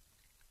people.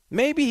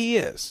 Maybe he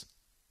is.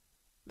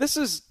 This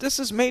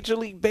is Major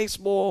League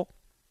Baseball.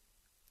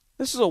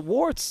 This is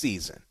awards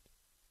season.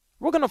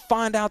 We're going to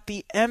find out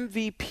the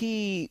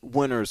MVP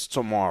winners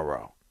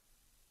tomorrow.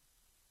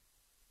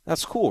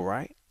 That's cool,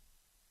 right?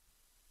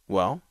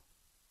 Well,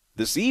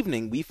 this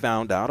evening we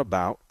found out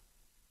about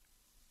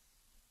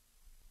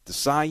the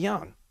Cy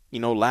Young.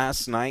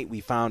 Last night we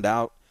found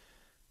out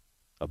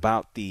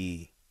about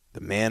the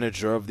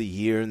manager of the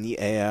year in the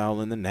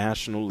AL and the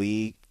National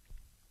League.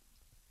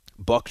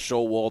 Buck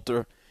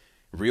Showalter,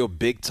 real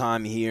big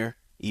time here,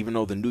 even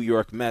though the New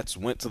York Mets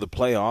went to the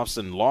playoffs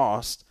and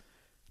lost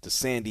to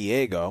San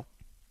Diego.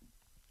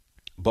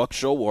 Buck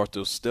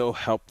Showalter still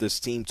helped this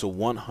team to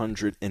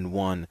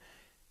 101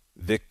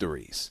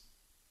 victories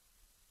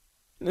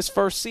in his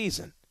first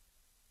season.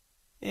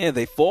 Yeah,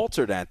 they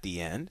faltered at the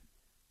end,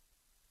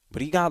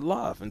 but he got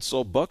love. And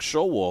so Buck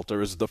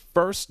Showalter is the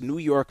first New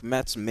York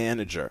Mets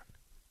manager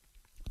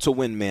to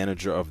win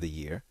Manager of the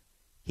Year.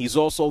 He's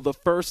also the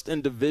first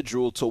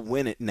individual to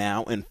win it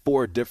now in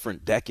 4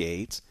 different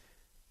decades.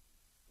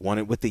 Won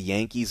it with the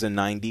Yankees in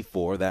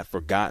 94, that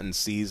forgotten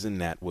season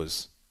that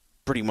was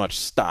pretty much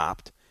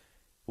stopped.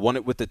 Won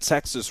it with the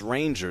Texas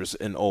Rangers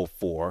in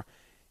 04,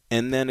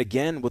 and then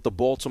again with the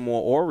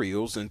Baltimore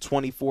Orioles in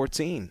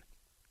 2014.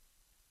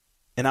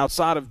 And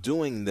outside of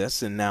doing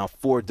this in now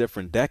 4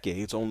 different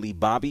decades, only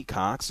Bobby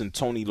Cox and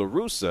Tony La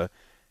Russa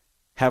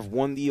have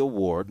won the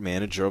award,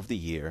 Manager of the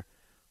Year,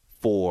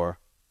 4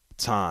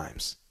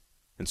 times.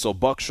 And so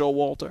Buck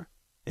Showalter,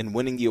 in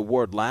winning the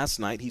award last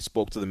night, he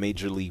spoke to the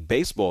Major League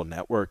Baseball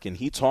Network, and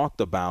he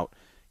talked about,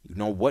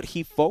 what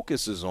he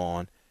focuses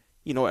on,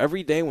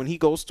 every day when he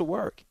goes to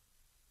work.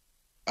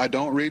 I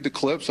don't read the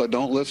clips. I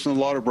don't listen to a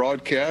lot of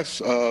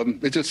broadcasts.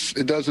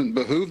 It doesn't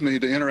behoove me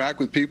to interact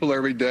with people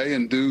every day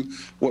and do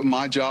what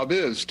my job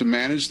is, to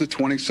manage the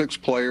 26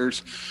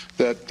 players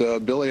that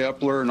Billy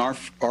Epler and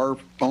our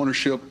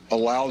ownership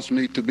allows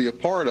me to be a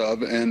part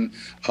of. And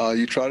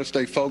you try to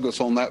stay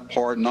focused on that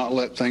part and not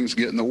let things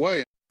get in the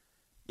way.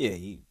 Yeah,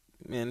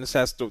 this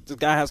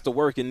guy has to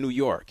work in New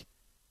York.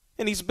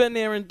 And he's been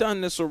there and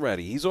done this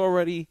already. He's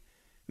already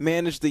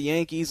managed the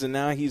Yankees, and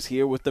now he's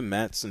here with the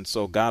Mets. And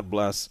so God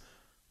bless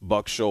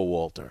Buck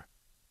Showalter.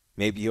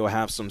 Maybe he'll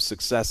have some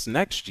success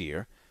next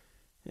year,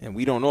 and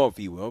we don't know if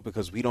he will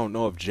because we don't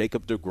know if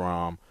Jacob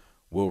deGrom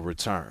will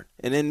return.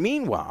 And then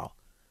meanwhile,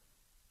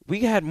 we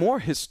had more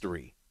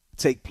history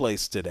take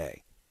place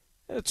today.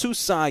 2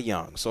 Cy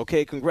Youngs,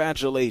 okay?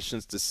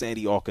 Congratulations to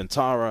Sandy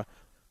Alcantara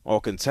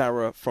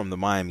from the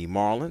Miami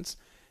Marlins,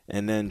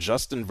 and then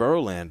Justin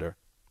Verlander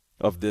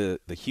of the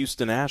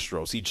Houston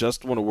Astros. He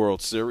just won a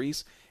World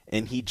Series,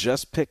 and he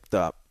just picked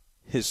up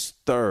his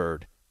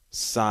 3rd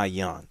Cy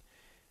Young.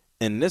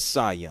 And this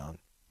Cy Young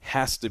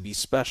has to be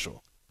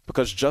special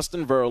because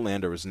Justin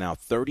Verlander is now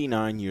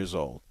 39 years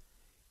old.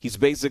 He's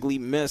basically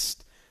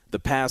missed the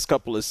past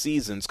couple of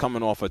seasons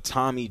coming off a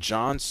Tommy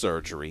John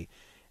surgery,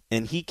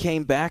 and he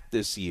came back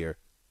this year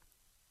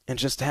and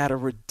just had a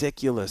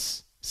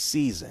ridiculous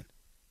season.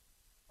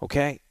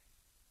 Okay?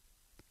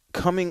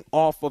 Coming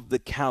off of the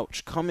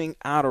couch, coming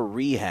out of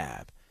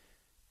rehab,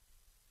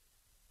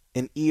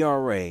 an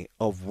ERA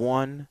of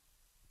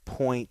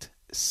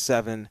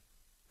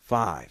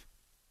 1.75.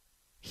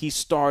 He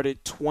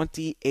started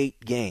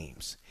 28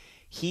 games.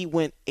 He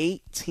went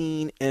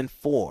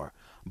 18-4.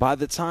 By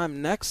the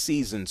time next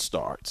season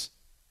starts,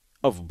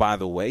 by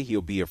the way,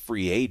 he'll be a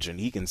free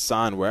agent. He can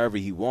sign wherever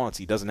he wants.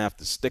 He doesn't have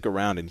to stick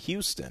around in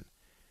Houston.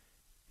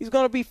 He's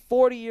going to be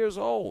 40 years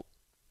old.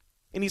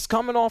 And he's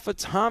coming off a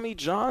Tommy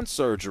John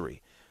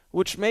surgery,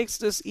 which makes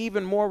this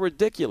even more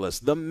ridiculous.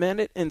 The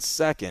minute and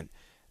second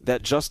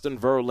that Justin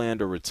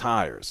Verlander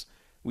retires,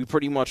 we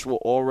pretty much will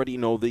already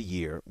know the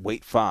year,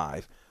 wait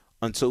 5,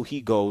 until he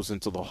goes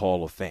into the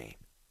Hall of Fame.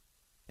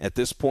 At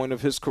this point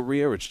of his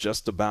career, it's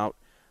just about,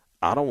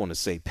 I don't want to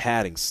say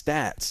padding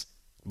stats,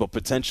 but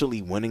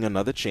potentially winning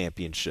another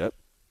championship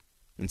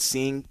and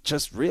seeing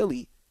just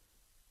really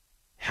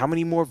how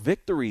many more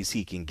victories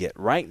he can get.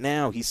 Right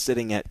now, he's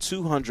sitting at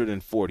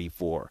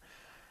 244.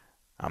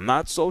 I'm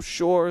not so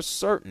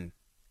certain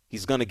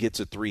he's going to get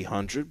to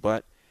 300,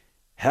 but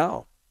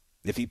hell,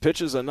 if he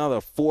pitches another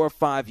 4 or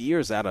 5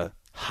 years at a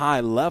high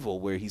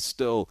level where he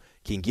still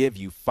can give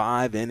you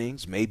 5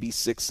 innings, maybe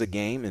 6 a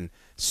game, and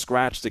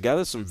scratch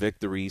together some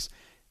victories,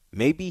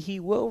 maybe he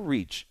will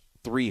reach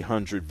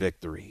 300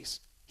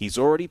 victories. He's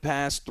already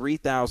passed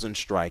 3,000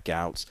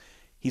 strikeouts.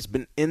 He's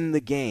been in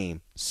the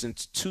game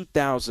since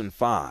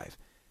 2005.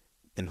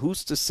 And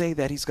who's to say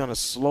that he's going to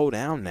slow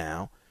down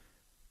now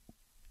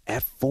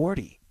at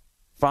 40?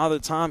 Father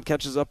Time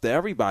catches up to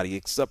everybody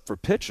except for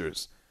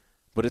pitchers.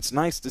 But it's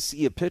nice to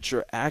see a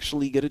pitcher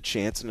actually get a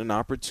chance and an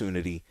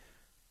opportunity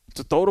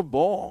to throw the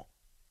ball,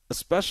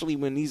 especially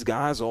when these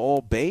guys are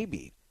all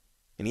babied.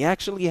 And he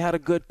actually had a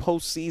good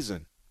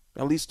postseason,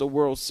 at least a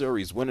World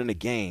Series, winning a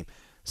game,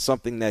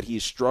 something that he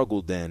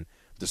struggled in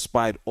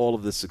despite all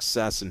of the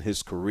success in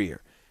his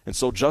career. And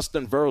so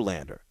Justin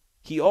Verlander,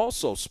 he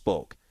also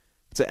spoke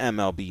to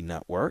MLB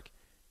Network,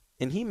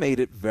 and he made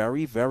it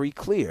very, very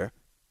clear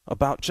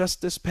about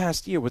just this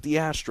past year with the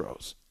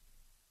Astros.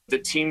 The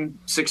team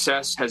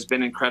success has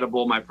been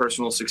incredible. My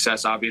personal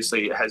success,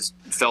 obviously, has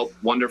felt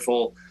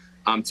wonderful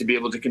to be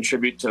able to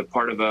contribute to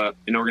part of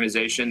an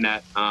organization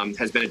that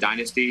has been a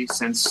dynasty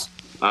since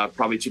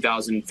probably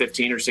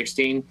 2015 or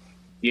 16.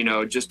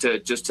 Just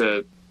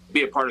to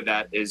be a part of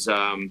that is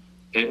an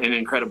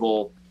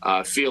incredible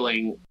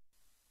feeling.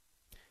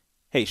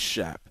 Hey,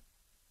 Shep,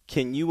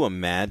 can you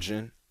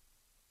imagine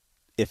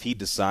if he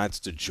decides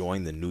to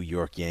join the New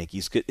York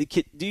Yankees?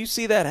 Do you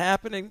see that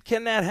happening?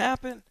 Can that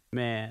happen?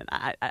 Man,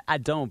 I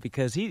don't,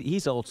 because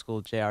he's old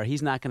school, JR.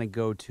 He's not going to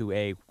go to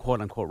a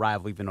quote-unquote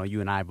rival, even though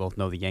you and I both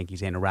know the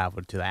Yankees ain't a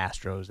rival to the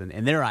Astros. And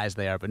in their eyes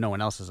they are, but no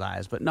one else's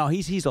eyes. But no,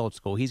 he's old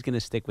school. He's going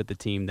to stick with the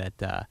team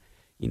that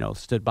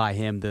stood by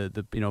him,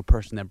 the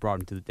person that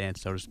brought him to the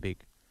dance, so to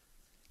speak.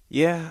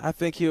 Yeah, I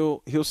think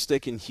he'll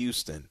stick in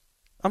Houston.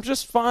 I'm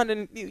just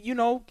finding,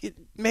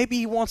 maybe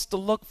he wants to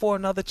look for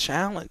another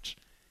challenge.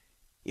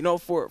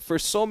 For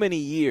so many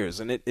years,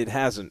 and it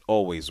hasn't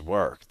always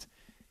worked.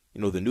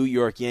 The New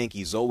York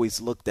Yankees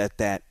always looked at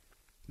that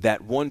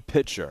one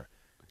pitcher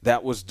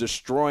that was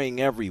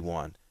destroying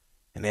everyone.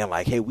 And they're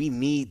like, hey, we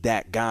need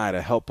that guy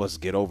to help us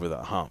get over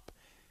the hump.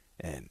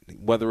 And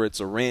whether it's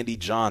a Randy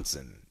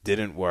Johnson,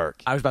 didn't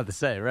work. I was about to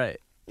say, right.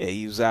 Yeah,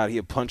 he was out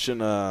here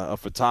punching a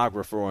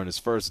photographer on his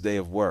first day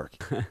of work.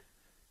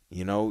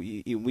 You know,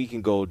 we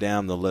can go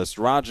down the list.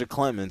 Roger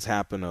Clemens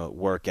happened to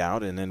work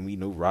out, and then we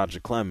knew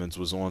Roger Clemens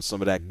was on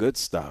some of that good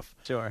stuff.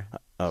 Sure.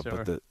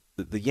 But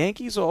the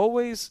Yankees are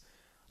always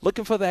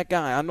looking for that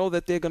guy. I know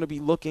that they're going to be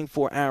looking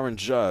for Aaron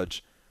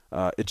Judge.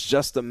 It's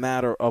just a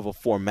matter of a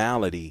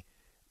formality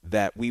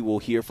that we will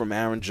hear from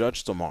Aaron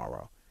Judge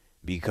tomorrow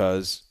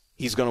because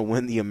he's going to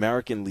win the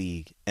American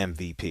League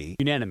MVP.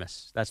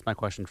 Unanimous. That's my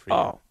question for you.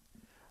 Oh,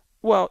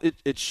 well,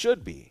 it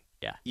should be.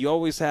 Yeah. You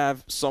always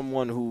have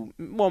someone who,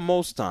 well,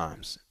 most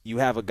times, you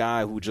have a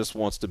guy who just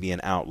wants to be an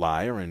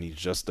outlier and he's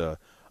just a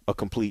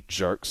complete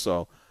jerk.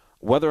 So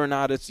whether or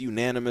not it's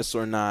unanimous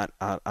or not,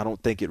 I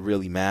don't think it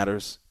really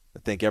matters. I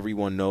think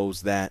everyone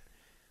knows that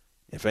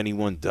if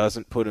anyone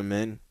doesn't put him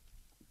in,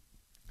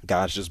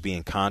 guy's just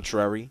being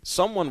contrary.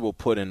 Someone will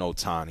put in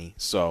Ohtani,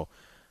 so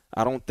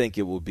I don't think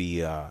it will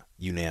be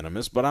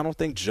unanimous, but I don't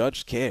think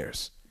Judge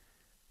cares.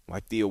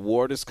 Like, the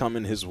award is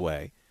coming his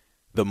way.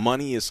 The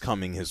money is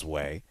coming his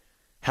way.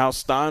 Hal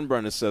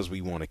Steinbrenner says we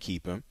want to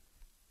keep him.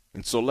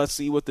 And so let's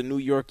see what the New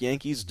York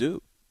Yankees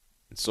do.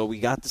 And so we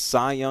got the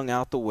Cy Young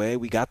out the way.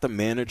 We got the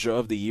Manager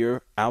of the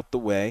Year out the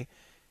way.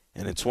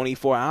 And in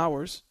 24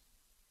 hours,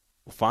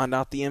 we'll find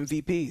out the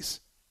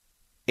MVPs.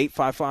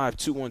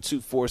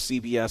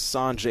 855-212-4CBS.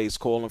 Sanjay's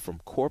calling from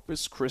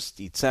Corpus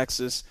Christi,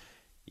 Texas.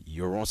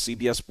 You're on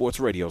CBS Sports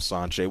Radio,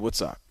 Sanjay.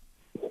 What's up?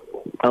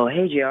 Oh,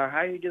 hey, JR. How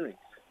are you doing?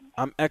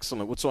 I'm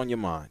excellent. What's on your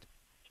mind?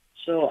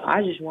 So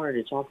I just wanted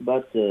to talk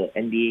about the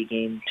NBA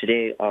game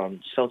today.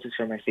 Celtics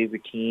are my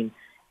favorite team,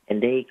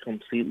 and they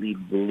completely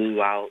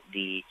blew out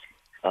the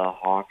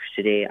Hawks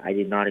today. I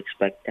did not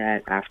expect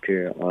that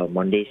after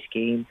Monday's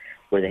game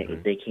where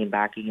they came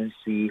back against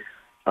the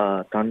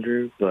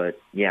Thunder.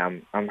 But, yeah,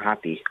 I'm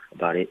happy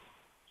about it.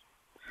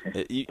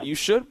 You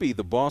should be.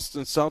 The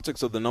Boston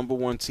Celtics are the number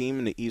one team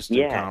in the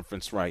Eastern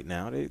Conference right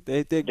now.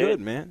 They're good,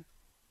 man.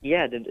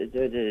 Yeah,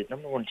 they're the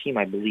number one team,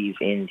 I believe,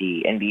 in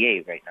the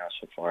NBA right now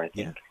so far, I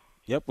think. Yeah.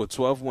 Yep, with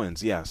 12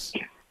 wins, yes.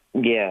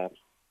 Yeah.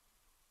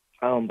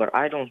 But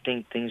I don't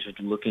think things are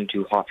looking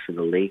too hot for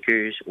the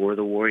Lakers or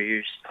the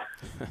Warriors.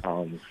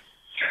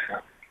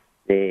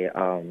 The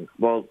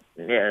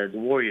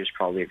Warriors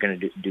probably are going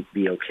to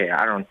be okay.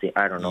 I don't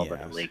know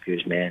about the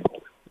Lakers, man.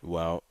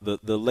 Well,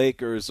 the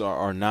Lakers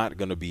are not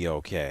going to be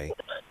okay,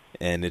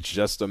 and it's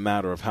just a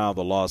matter of how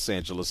the Los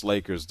Angeles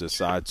Lakers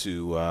decide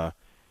to,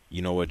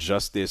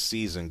 adjust their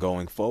season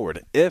going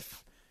forward.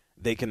 If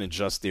they can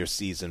adjust their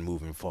season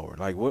moving forward.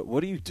 Like, what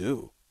do you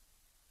do?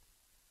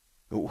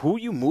 Who are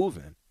you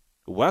moving?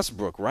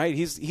 Westbrook, right?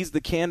 He's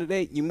the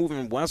candidate. You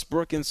moving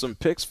Westbrook and some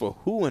picks for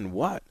who and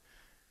what?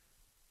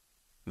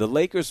 The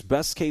Lakers'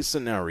 best-case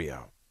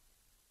scenario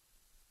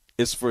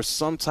is for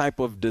some type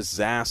of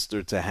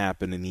disaster to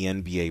happen in the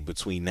NBA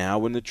between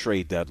now and the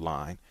trade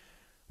deadline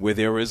where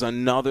there is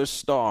another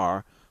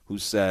star who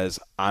says,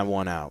 I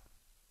want out.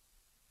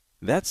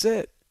 That's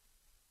it.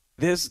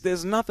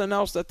 There's nothing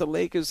else that the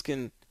Lakers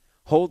can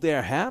hold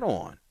their hat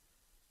on.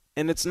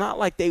 And it's not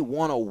like they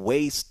want to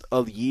waste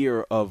a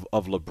year of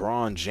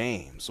LeBron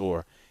James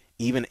or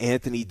even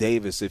Anthony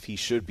Davis if he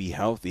should be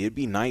healthy. It'd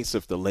be nice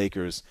if the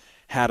Lakers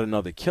had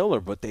another killer,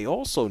 but they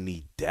also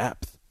need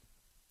depth.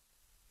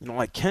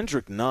 Like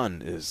Kendrick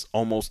Nunn is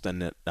almost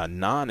a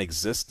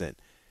non-existent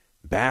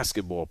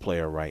basketball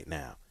player right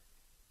now.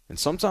 And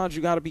sometimes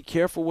you got to be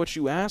careful what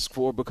you ask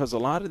for because a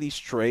lot of these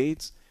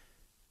trades,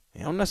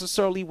 they don't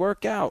necessarily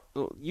work out.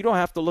 You don't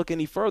have to look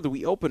any further.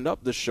 We opened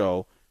up the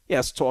show,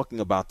 yes,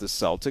 talking about the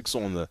Celtics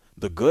on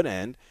the good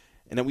end,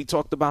 and then we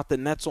talked about the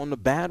Nets on the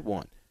bad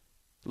one.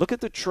 Look at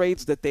the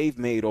trades that they've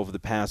made over the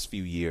past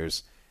few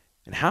years,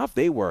 and how have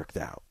they worked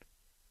out?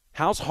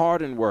 How's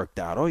Harden worked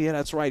out? Oh, yeah,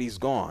 that's right, he's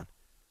gone.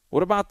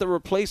 What about the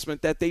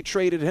replacement that they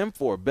traded him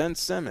for, Ben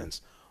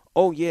Simmons?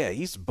 Oh, yeah,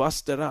 he's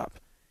busted up.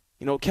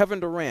 Kevin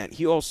Durant,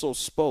 he also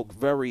spoke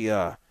very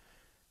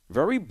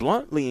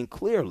bluntly and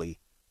clearly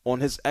on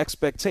his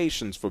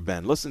expectations for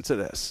Ben. Listen to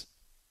this.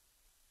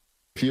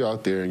 If you're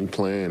out there and you're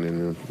playing,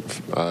 and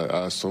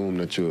I assume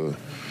that you're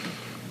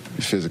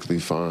physically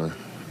fine.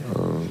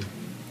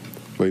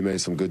 But he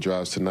made some good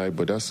drives tonight,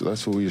 but that's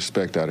what we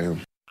expect out of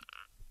him.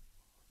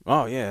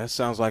 Oh, yeah, that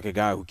sounds like a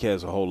guy who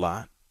cares a whole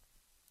lot.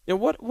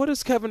 What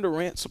is Kevin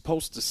Durant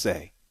supposed to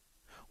say?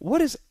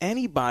 What is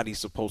anybody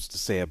supposed to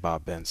say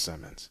about Ben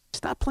Simmons?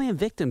 Stop playing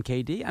victim,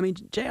 KD. I mean,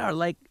 JR,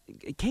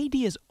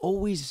 KD is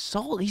always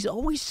he's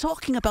always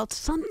talking about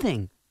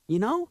something,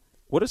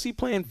 What is he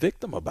playing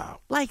victim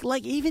about? Like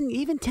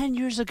even 10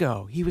 years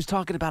ago, he was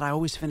talking about I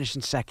always finish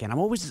in second. I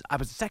was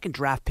a second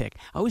draft pick.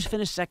 I always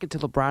finished second to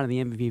LeBron in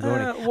the MVP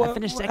voting. I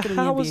finished second in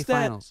the NBA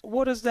Finals.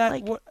 What is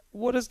that?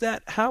 What is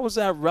that? How is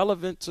that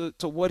relevant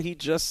to what he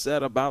just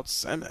said about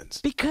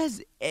Simmons?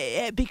 Because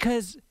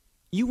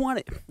you want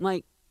it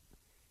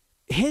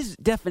his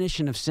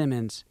definition of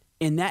Simmons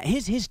in that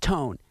his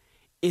tone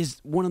is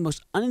one of the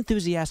most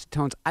unenthusiastic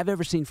tones I've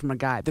ever seen from a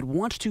guy that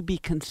wants to be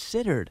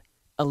considered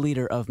a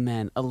leader of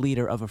men, a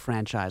leader of a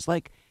franchise.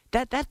 Like,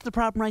 that's the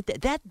problem right there.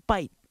 That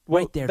bite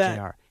right there,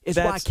 JR, is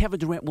why Kevin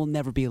Durant will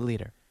never be a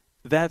leader.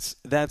 That's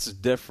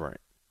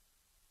different.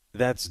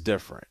 That's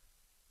different.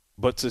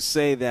 But to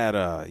say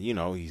that,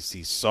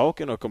 he's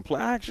sulking or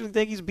complaining, I actually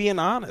think he's being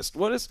honest.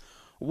 What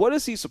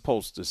is he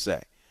supposed to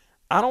say?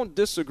 I don't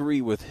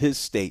disagree with his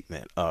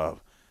statement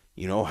of,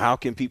 how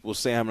can people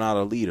say I'm not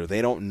a leader?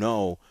 They don't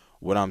know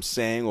what I'm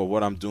saying or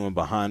what I'm doing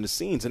behind the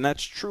scenes. And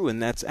that's true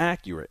and that's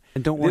accurate.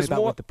 And don't worry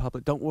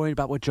don't worry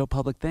about what Joe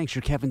Public thinks.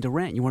 You're Kevin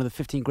Durant. You're one of the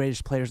 15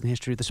 greatest players in the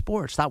history of the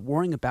sport. Stop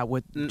worrying about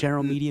what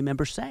general media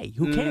members say.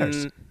 Who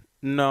cares?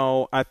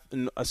 No, I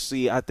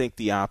think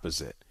the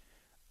opposite.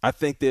 I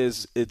think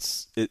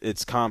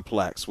it's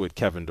complex with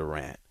Kevin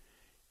Durant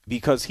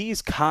because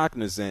he's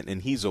cognizant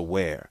and he's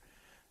aware,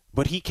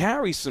 but he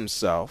carries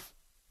himself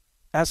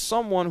as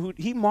someone who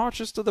he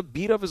marches to the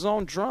beat of his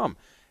own drum.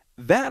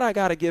 That I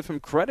got to give him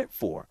credit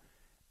for,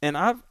 and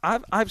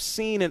I've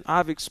seen and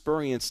I've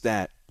experienced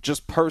that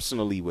just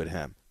personally with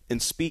him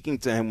and speaking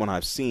to him when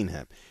I've seen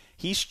him.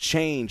 He's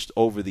changed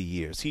over the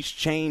years. He's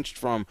changed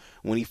from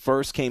when he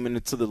first came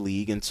into the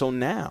league until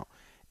now,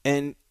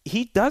 and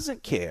he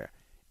doesn't care.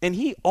 And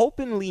he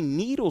openly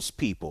needles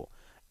people.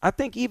 I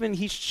think even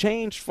he's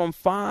changed from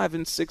 5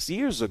 and 6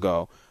 years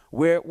ago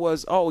where it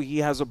was, he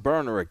has a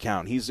burner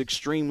account. He's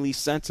extremely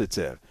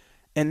sensitive.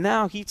 And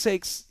now he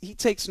takes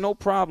no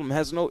problem,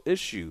 has no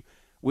issue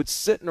with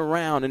sitting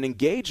around and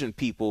engaging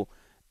people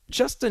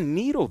just to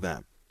needle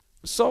them.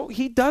 So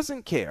he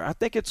doesn't care. I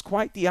think it's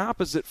quite the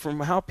opposite from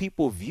how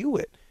people view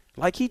it.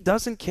 Like, he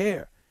doesn't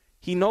care.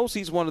 He knows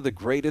he's one of the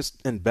greatest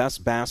and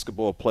best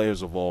basketball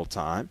players of all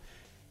time.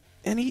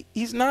 And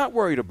he's not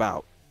worried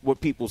about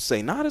what people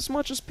say, not as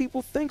much as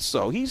people think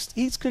so.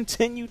 He's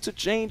continued to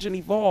change and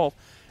evolve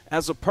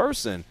as a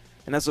person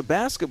and as a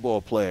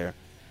basketball player.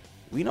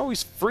 We know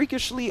he's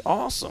freakishly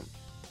awesome.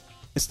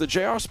 It's the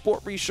JR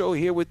Sport Brief Show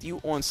here with you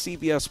on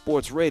CBS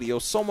Sports Radio.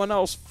 Someone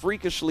else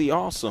freakishly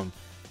awesome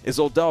is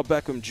Odell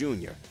Beckham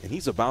Jr., and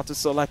he's about to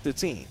select a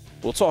team.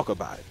 We'll talk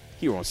about it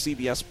here on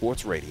CBS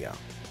Sports Radio.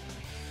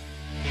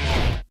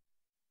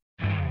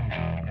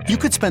 You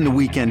could spend the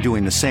weekend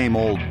doing the same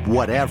old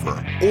whatever,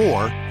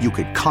 or you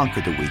could conquer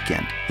the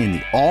weekend in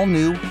the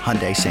all-new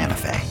Hyundai Santa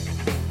Fe.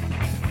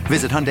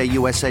 Visit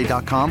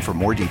HyundaiUSA.com for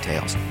more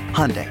details.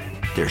 Hyundai,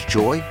 there's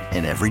joy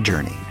in every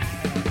journey.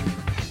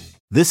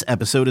 This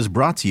episode is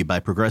brought to you by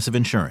Progressive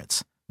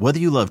Insurance. Whether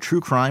you love true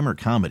crime or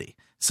comedy,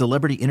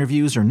 celebrity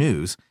interviews or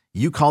news,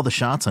 you call the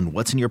shots on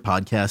what's in your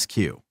podcast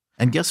queue.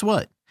 And guess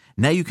what?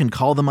 Now you can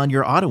call them on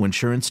your auto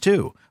insurance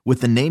too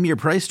with the Name Your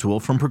Price tool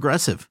from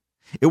Progressive.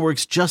 It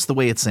works just the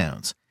way it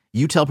sounds.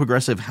 You tell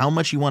Progressive how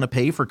much you want to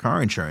pay for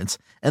car insurance,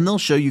 and they'll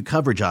show you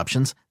coverage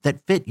options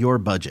that fit your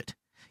budget.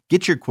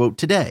 Get your quote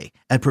today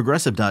at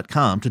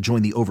Progressive.com to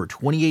join the over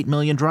 28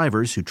 million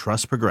drivers who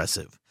trust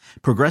Progressive.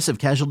 Progressive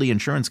Casualty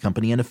Insurance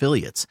Company and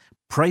Affiliates.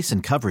 Price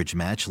and coverage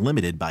match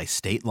limited by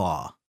state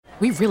law.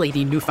 We really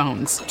need new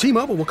phones.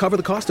 T-Mobile will cover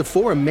the cost of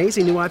 4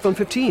 amazing new iPhone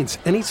 15s,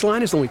 and each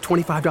line is only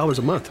 $25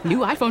 a month. New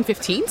iPhone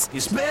 15s?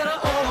 It's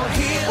better over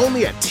here.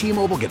 Only at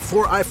T-Mobile, get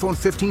 4 iPhone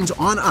 15s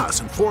on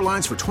us and 4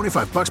 lines for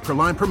 $25 per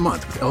line per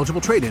month with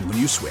eligible trade-in when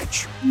you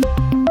switch.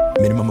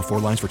 Minimum of 4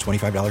 lines for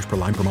 $25 per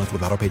line per month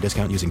with autopay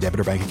discount using debit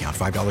or bank account.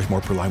 $5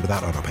 more per line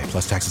without autopay,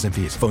 plus taxes and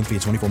fees. Phone fee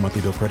at 24 monthly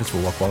bill credits for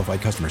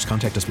well-qualified customers.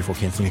 Contact us before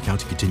canceling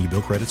account to continue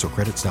bill credits or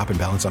credit stop and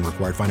balance on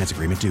required finance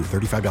agreement due.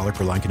 $35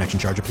 per line connection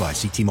charge applies.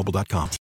 See T-Mobile.com.